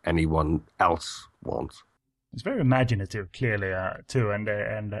what anyone else wants. It's very imaginative, clearly, too, and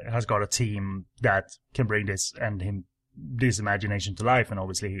has got a team that can bring this imagination to life, and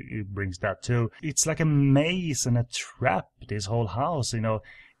obviously he brings that too. It's like a maze and a trap, this whole house,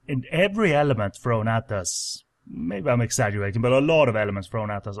 and every element thrown at us maybe I'm exaggerating, but a lot of elements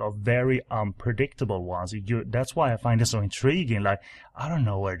thrown at us are very unpredictable ones. That's why I find it so intriguing. Like, I don't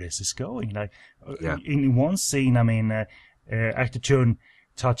know where this is going. Like, in one scene, I mean, Actor Chun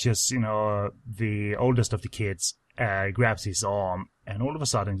touches, the oldest of the kids, grabs his arm, and all of a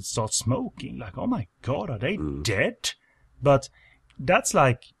sudden it starts smoking. Like, oh my God, are they dead? But that's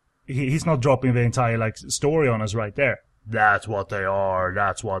like, he's not dropping the entire, story on us right there. That's what they are.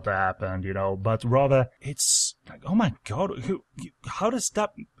 That's what happened, But rather, it's like, oh my God, how does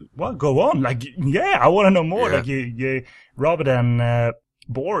that go on? Like, yeah, I want to know more. Yeah. Like, rather than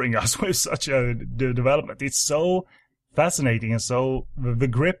boring us with such a development, it's so fascinating, and so the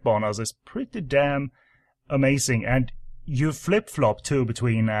grip on us is pretty damn amazing. And you flip-flop too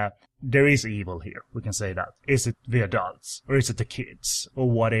between there is evil here, we can say that. Is it the adults or is it the kids, or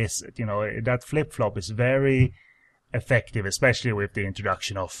what is it? That flip-flop is very effective, especially with the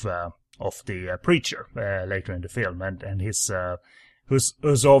introduction of the preacher later in the film, and his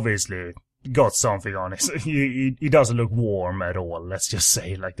who's obviously got something on it. He doesn't look warm at all. Let's just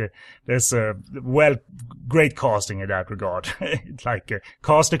say, there's great casting in that regard.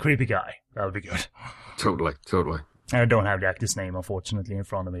 Cast a creepy guy. That'll be good. Totally. I don't have the actor's name, unfortunately, in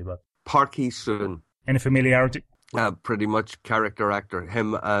front of me, but Park Hee-sun. Any familiarity? Pretty much character actor.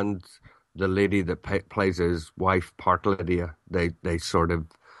 Him and the lady that plays his wife, Park Lydia, they've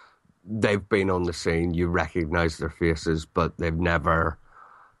been on the scene. You recognize their faces, but they've never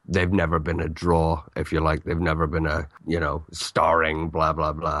been a draw, if you like. They've never been a, starring, blah,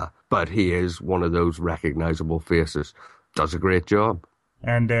 blah, blah. But he is one of those recognizable faces. Does a great job.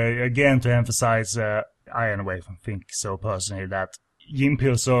 And again, to emphasize, I anyway think so personally, that Jim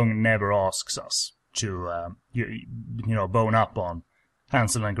Pil-sung never asks us to, bone up on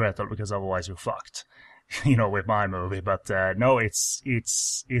Hansel and Gretel, because otherwise you're fucked, with my movie. But no, it's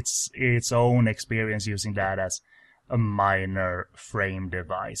its own experience using that as a minor frame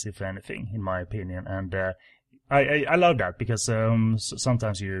device, if anything, in my opinion. And I love that, because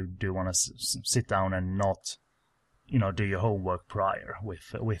sometimes you do want to sit down and not, do your homework prior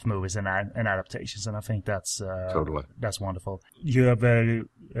with movies and adaptations. And I think that's totally, that's wonderful. You have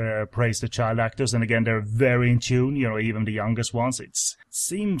praised the child actors, and again, they're very in tune. Even the youngest ones. It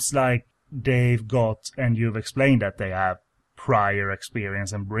seems like they've got, and you've explained that they have prior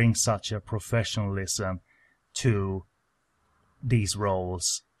experience and bring such a professionalism to these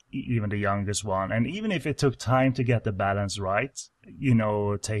roles, even the youngest one. And even if it took time to get the balance right,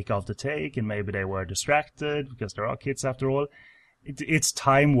 take after take, and maybe they were distracted because there are kids after all, it's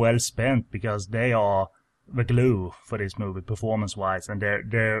time well spent, because they are the glue for this movie performance-wise, and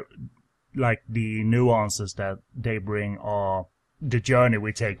they're like, the nuances that they bring are the journey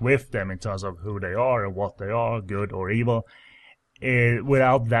we take with them in terms of who they are and what they are, good or evil.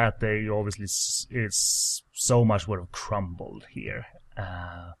 Without that, they obviously, it's so much would have crumbled here.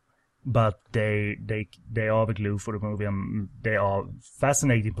 But they are the glue for the movie, and they are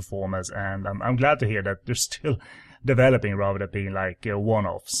fascinating performers, and I'm glad to hear that they're still developing rather than being like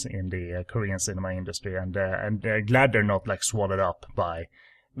one-offs in the Korean cinema industry, and glad they're not swallowed up by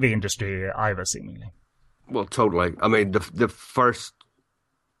the industry either, seemingly. Well, totally. I mean, the first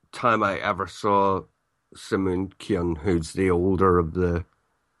time I ever saw Simun Kyun, who's the older of the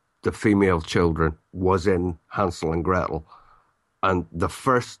female children, was in Hansel and Gretel. And the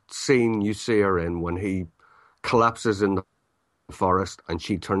first scene you see her in, when he collapses in the forest and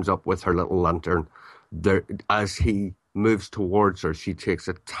she turns up with her little lantern, as he moves towards her, she takes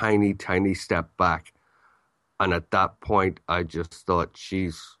a tiny, tiny step back. And at that point, I just thought,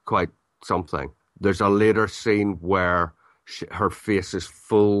 she's quite something. There's a later scene where her face is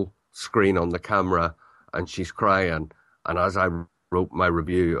full screen on the camera and she's crying. And as I wrote my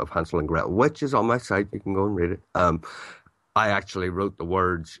review of Hansel and Gretel, which is on my site, you can go and read it, I actually wrote the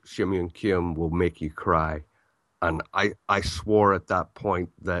words, Simun Kyun will make you cry. And I swore at that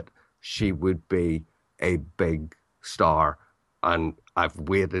point that she would be a big star. And I've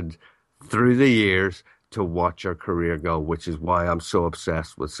waited through the years to watch her career go, which is why I'm so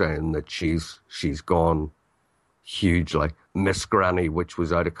obsessed with saying that she's gone hugely. Miss Granny, which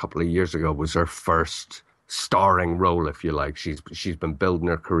was out a couple of years ago, was her first starring role, if you like. She's been building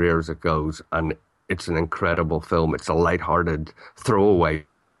her career as it goes, and it's an incredible film. It's a lighthearted throwaway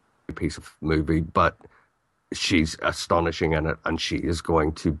piece of movie, but she's astonishing in it, and she is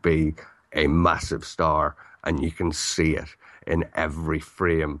going to be a massive star, and you can see it in every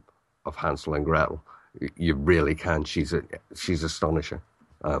frame of Hansel and Gretel. You really can. She's astonishing.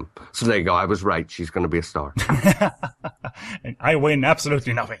 So there you go. I was right. She's going to be a star. And I win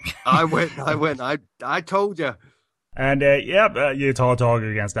absolutely nothing. I win. I told you. And you talk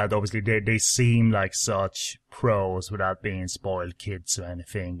against that. Obviously, they seem like such pros without being spoiled kids or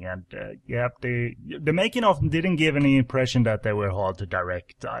anything. And the making of them didn't give any impression that they were hard to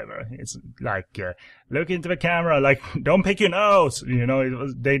direct either. It's like look into the camera, like don't pick your nose.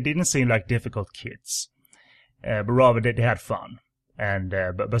 They didn't seem like difficult kids, but rather they had fun, and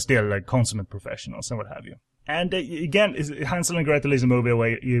but still like consummate professionals and what have you. And again, Hansel and Gretel is a movie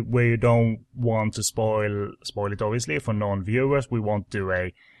where you don't want to spoil it. Obviously, for non-viewers, we won't do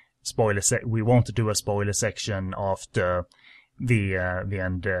a spoiler. We want to do a spoiler section after the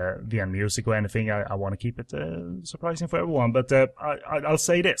end music or anything. I want to keep it surprising for everyone. But I'll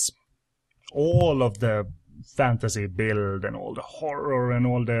say this: all of the fantasy build and all the horror and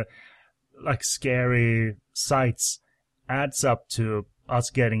all the like scary sights adds up to us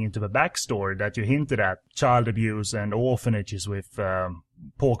getting into the backstory that you hinted at, child abuse and orphanages with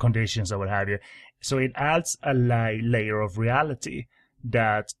poor conditions or what have you. So it adds a layer of reality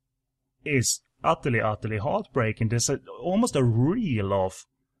that is utterly heartbreaking. There's almost a reel of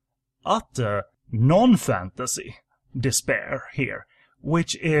utter non-fantasy despair here,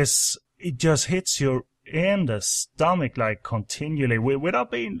 which is, it just hits you in the stomach like continually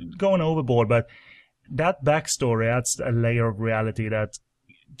without going overboard, but that backstory adds a layer of reality that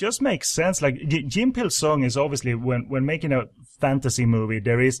just makes sense. Like Jim Pilsung is obviously, when making a fantasy movie,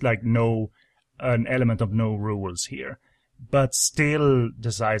 there is like an element of no rules here, but still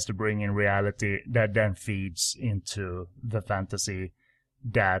decides to bring in reality that then feeds into the fantasy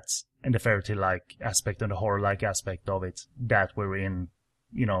and the fairy tale like aspect and the horror like aspect of it that we're in,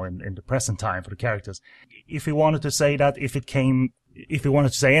 in the present time for the characters. If we wanted to say that, if we wanted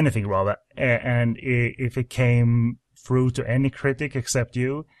to say anything rather, and if it came through to any critic except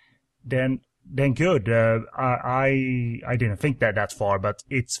you, then good. I didn't think that far, but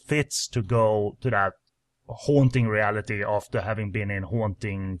it fits to go to that haunting reality after having been in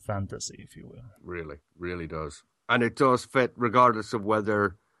haunting fantasy, if you will. Really, really does. And it does fit regardless of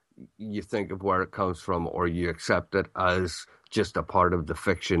whether you think of where it comes from or you accept it as just a part of the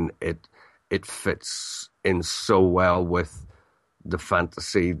fiction. It fits in so well with the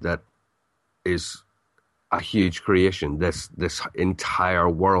fantasy that is a huge creation, this entire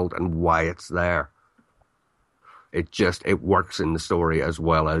world and why it's there. It works in the story as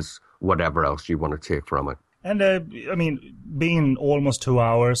well as whatever else you want to take from it. And being almost 2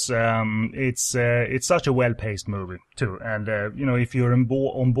 hours, it's such a well-paced movie too. And if you're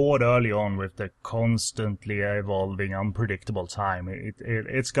on board early on with the constantly evolving, unpredictable time,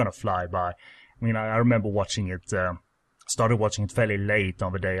 it's gonna fly by. I mean, I remember watching it. Started watching it fairly late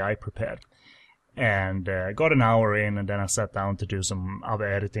on the day I prepared, and got an hour in, and then I sat down to do some other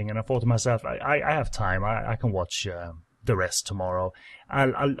editing, and I thought to myself, I have time, I can watch the rest tomorrow.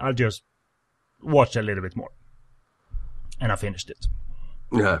 I'll just watch a little bit more, and I finished it.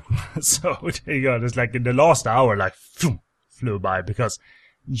 Yeah. So there you go. It's like the last hour flew by because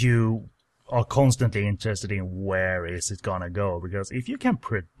you are constantly interested in where is it gonna go, because if you can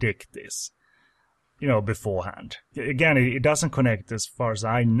predict this, beforehand. Again, it doesn't connect, as far as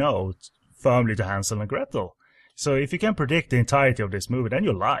I know, firmly to Hansel and Gretel. So if you can predict the entirety of this movie, then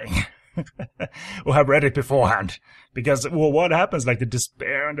you're lying. Or have read it beforehand. Because what happens, like the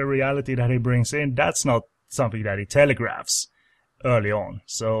despair and the reality that he brings in, that's not something that he telegraphs early on.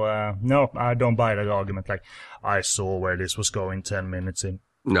 So, no, I don't buy that argument. Like, I saw where this was going 10 minutes in.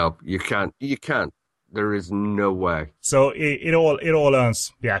 No, you can't. You can't. There is no way. So it all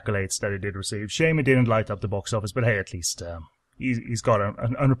earns the accolades that it did receive. Shame it didn't light up the box office, but hey, at least he's got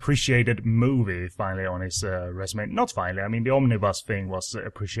an unappreciated movie finally on his resume. Not finally. I mean, the Omnibus thing was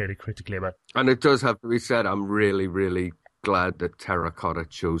appreciated critically, but... And it does have to be said, I'm really, really glad that Terracotta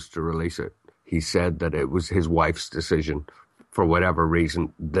chose to release it. He said that it was his wife's decision, for whatever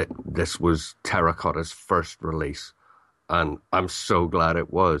reason, that this was Terracotta's first release. And I'm so glad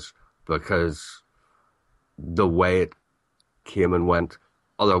it was, because the way it came and went,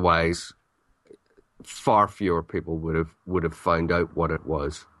 otherwise far fewer people would have found out what it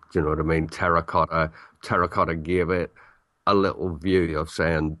was. Do you know what I mean? Terracotta gave it a little view of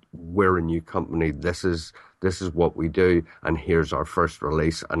saying, we're a new company, this is what we do, and here's our first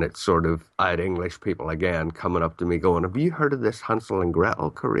release. And it's sort of, I had English people again coming up to me going, have you heard of this Hansel and Gretel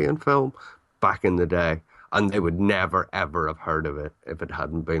Korean film back in the day? And they would never, ever have heard of it if it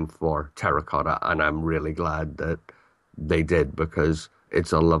hadn't been for Terracotta. And I'm really glad that they did, because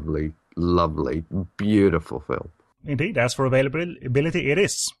it's a lovely, lovely, beautiful film. Indeed, as for availability, it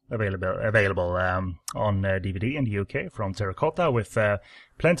is available on DVD in the UK from Terracotta, with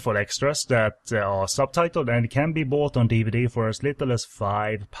plentiful extras that are subtitled, and it can be bought on DVD for as little as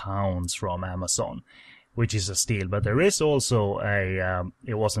 £5 from Amazon. which is a steal. But there is also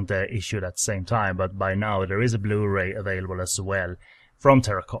it wasn't issued at the same time, but by now there is a Blu-ray available as well from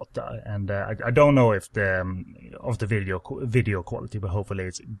Terracotta. And I don't know if the video quality, but hopefully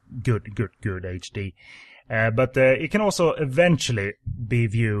it's good HD. But it can also eventually be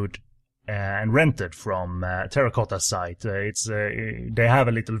viewed and rented from Terracotta's site. They have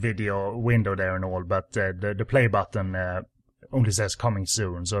a little video window there and all, but the play button only says coming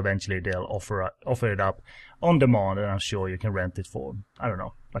soon. So eventually they'll offer it up on demand, and I'm sure you can rent it for, I don't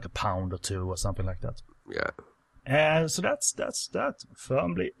know, like £1 or £2 or something like that. Yeah. So that's that.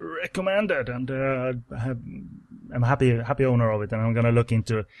 Firmly recommended, and I'm happy owner of it, and I'm gonna look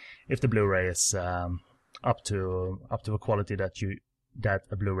into if the Blu-ray is up to a quality that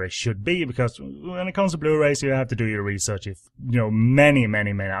a Blu-ray should be, because when it comes to Blu-rays, you have to do your research. If many,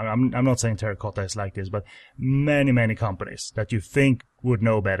 I'm not saying Terracotta is like this, but many companies that you think would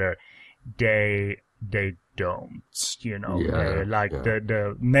know better, they don't.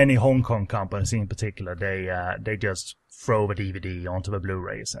 The many Hong Kong companies in particular, they just throw a DVD onto a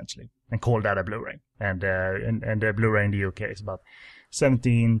Blu-ray essentially and call that a Blu-ray, and the Blu-ray in the UK is about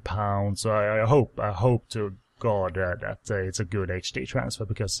 £17. So I hope to God that it's a good HD transfer,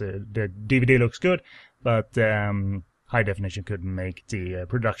 because the DVD looks good, but high definition could make the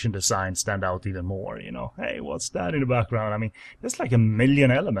production design stand out even more. Hey, what's that in the background? I mean, there's like 1 million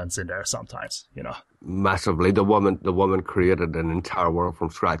elements in there sometimes. Massively. The woman created an entire world from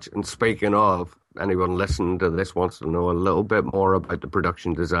scratch. And speaking of, anyone listening to this wants to know a little bit more about the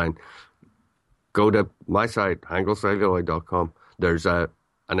production design, go to my site, anglecelluloid.com. There's an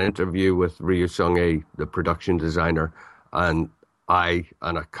interview with Ryu Sung-hee, the production designer, and I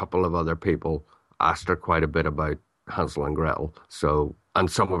and a couple of other people asked her quite a bit about Hansel and Gretel. And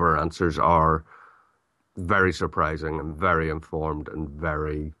some of her answers are very surprising and very informed and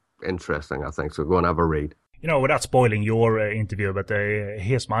very interesting, I think. So go and have a read. Without spoiling your interview, but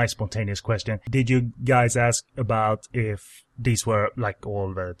here's my spontaneous question. Did you guys ask about if these were like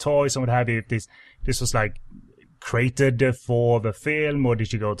all the toys and what have you, if this was like created for the film, or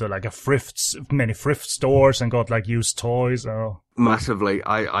did you go to like many thrift stores and got like used toys? Or? Massively.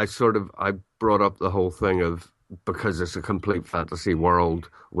 I brought up the whole thing of, because it's a complete fantasy world,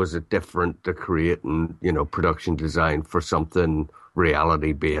 was it different to creating, production design for something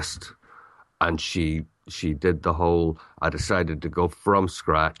reality based? And she did the whole, I decided to go from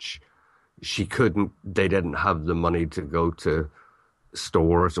scratch. They didn't have the money to go to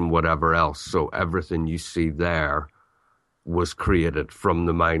stores and whatever else, so everything you see there was created from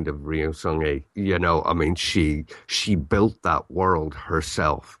the mind of Ryu Sung-hee. I mean, she built that world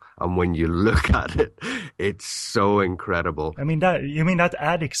herself, and when you look at it, it's so incredible. I mean, that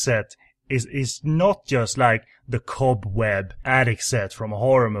attic set is not just like the cobweb attic set from a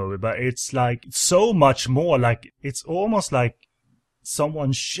horror movie, but it's like so much more. Like, it's almost like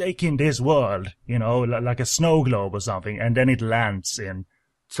someone shaking this world, like a snow globe or something, and then it lands in.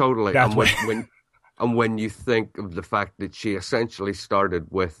 Totally. And when you think of the fact that she essentially started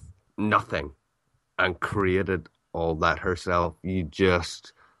with nothing and created all that herself,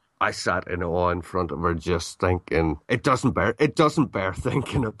 I sat in awe in front of her, just thinking, it doesn't bear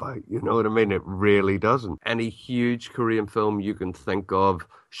thinking about, you know what I mean? It really doesn't. Any huge Korean film you can think of,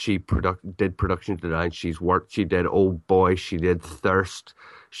 she did production design. She did Old Boy, she did Thirst,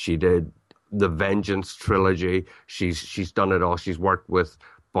 she did the Vengeance trilogy. She's done it all. She's worked with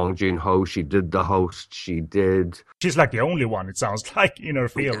Bong Joon-ho. She did The Host. She's like the only one, it sounds like, in her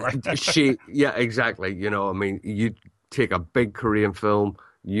field, right? Yeah, exactly. You take a big Korean film,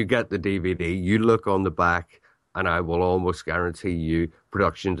 you get the DVD, you look on the back, and I will almost guarantee you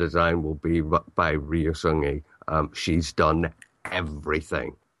production design will be by Ryu Sung-hee. She's done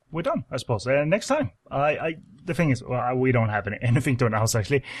everything. We're done, I suppose. Next time. The thing is, we don't have anything to announce,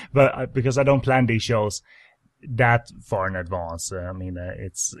 actually, but because I don't plan these shows that far in advance. I mean,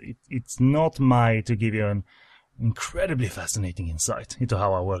 it's not to give you an incredibly fascinating insight into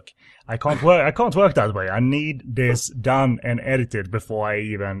how I work. I can't work that way. I need this done and edited before I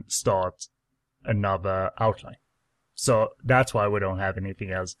even start another outline. So that's why we don't have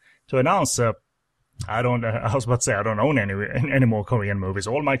anything else to announce. I was about to say I don't own any more Korean movies.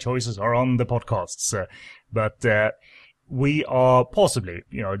 All my choices are on the podcasts. But we are possibly,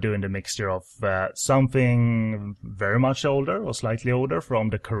 doing the mixture of something very much older or slightly older from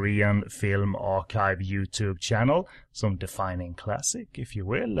the Korean Film Archive YouTube channel, some defining classic, if you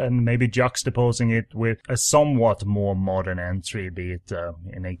will, and maybe juxtaposing it with a somewhat more modern entry, be it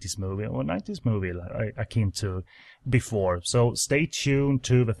an 80s movie or 90s movie, akin to before. So stay tuned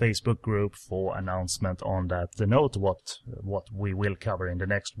to the Facebook group for announcement on that. Note what we will cover in the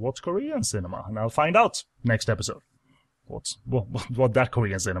next What's Korean Cinema, and I'll find out next episode what that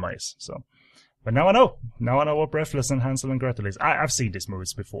Korean cinema is. So, but now I know what Breathless and Hansel and Gretel is. I've seen these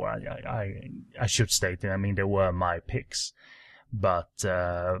movies before. I should state it. I mean, they were my picks, but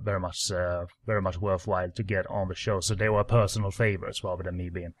very much worthwhile to get on the show. So they were personal favorites rather than me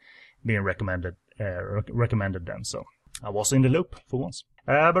being recommended them. So I was in the loop for once.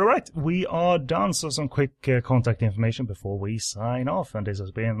 But alright, we are done. So some quick contact information before we sign off. And this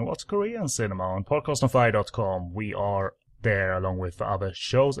has been What's Korean Cinema on podcastonfire.com. We are there along with other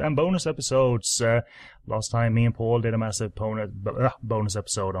shows and bonus episodes. Last time me and Paul did a massive bonus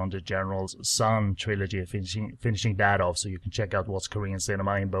episode on the General's Son trilogy, finishing that off, so you can check out What's Korean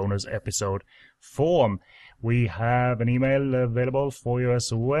Cinema in bonus episode form. We have an email available for you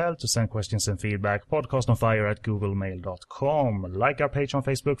as well to send questions and feedback, podcastonfire@googlemail.com. Like our page on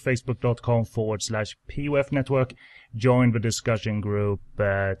Facebook, facebook.com/PUF Network. Join the discussion group.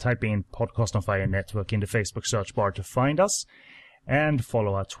 Type in Podcast on Fire Network in the Facebook search bar to find us. And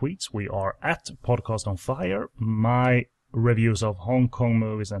follow our tweets. We are at Podcast on Fire. My reviews of Hong Kong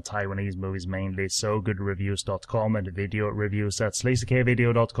movies and Taiwanese movies mainly, sogoodreviews.com, and the video reviews at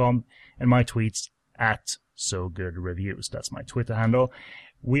slacykvideo.com. And my tweets at sogoodreviews. That's my Twitter handle.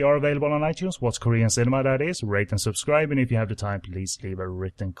 We are available on iTunes. What's Korean Cinema, that is. Rate and subscribe. And if you have the time, please leave a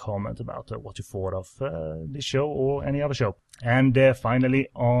written comment about what you thought of this show or any other show. And finally,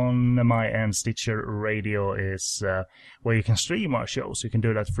 on my end, Stitcher Radio is where you can stream our shows. You can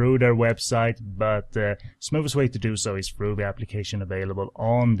do that through their website, but the smoothest way to do so is through the application available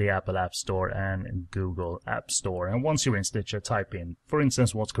on the Apple App Store and Google App Store. And once you're in Stitcher, type in, for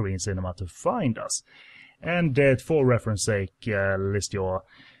instance, What's Korean Cinema to find us. And for reference sake, list your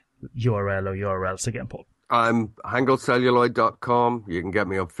URL or URLs again, Paul. I'm hangulcelluloid.com. You can get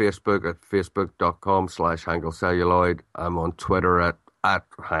me on Facebook at facebook.com/hangulcelluloid. I'm on Twitter at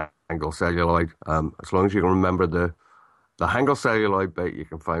hangulcelluloid. As long as you can remember the hangulcelluloid bit, you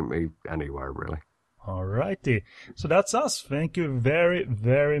can find me anywhere, really. Alrighty. So that's us. Thank you very,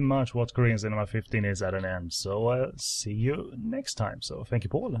 very much. What's Korean Cinema 15 is at an end. So see you next time. So thank you,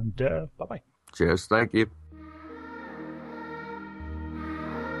 Paul, and bye-bye. Cheers. Thank you.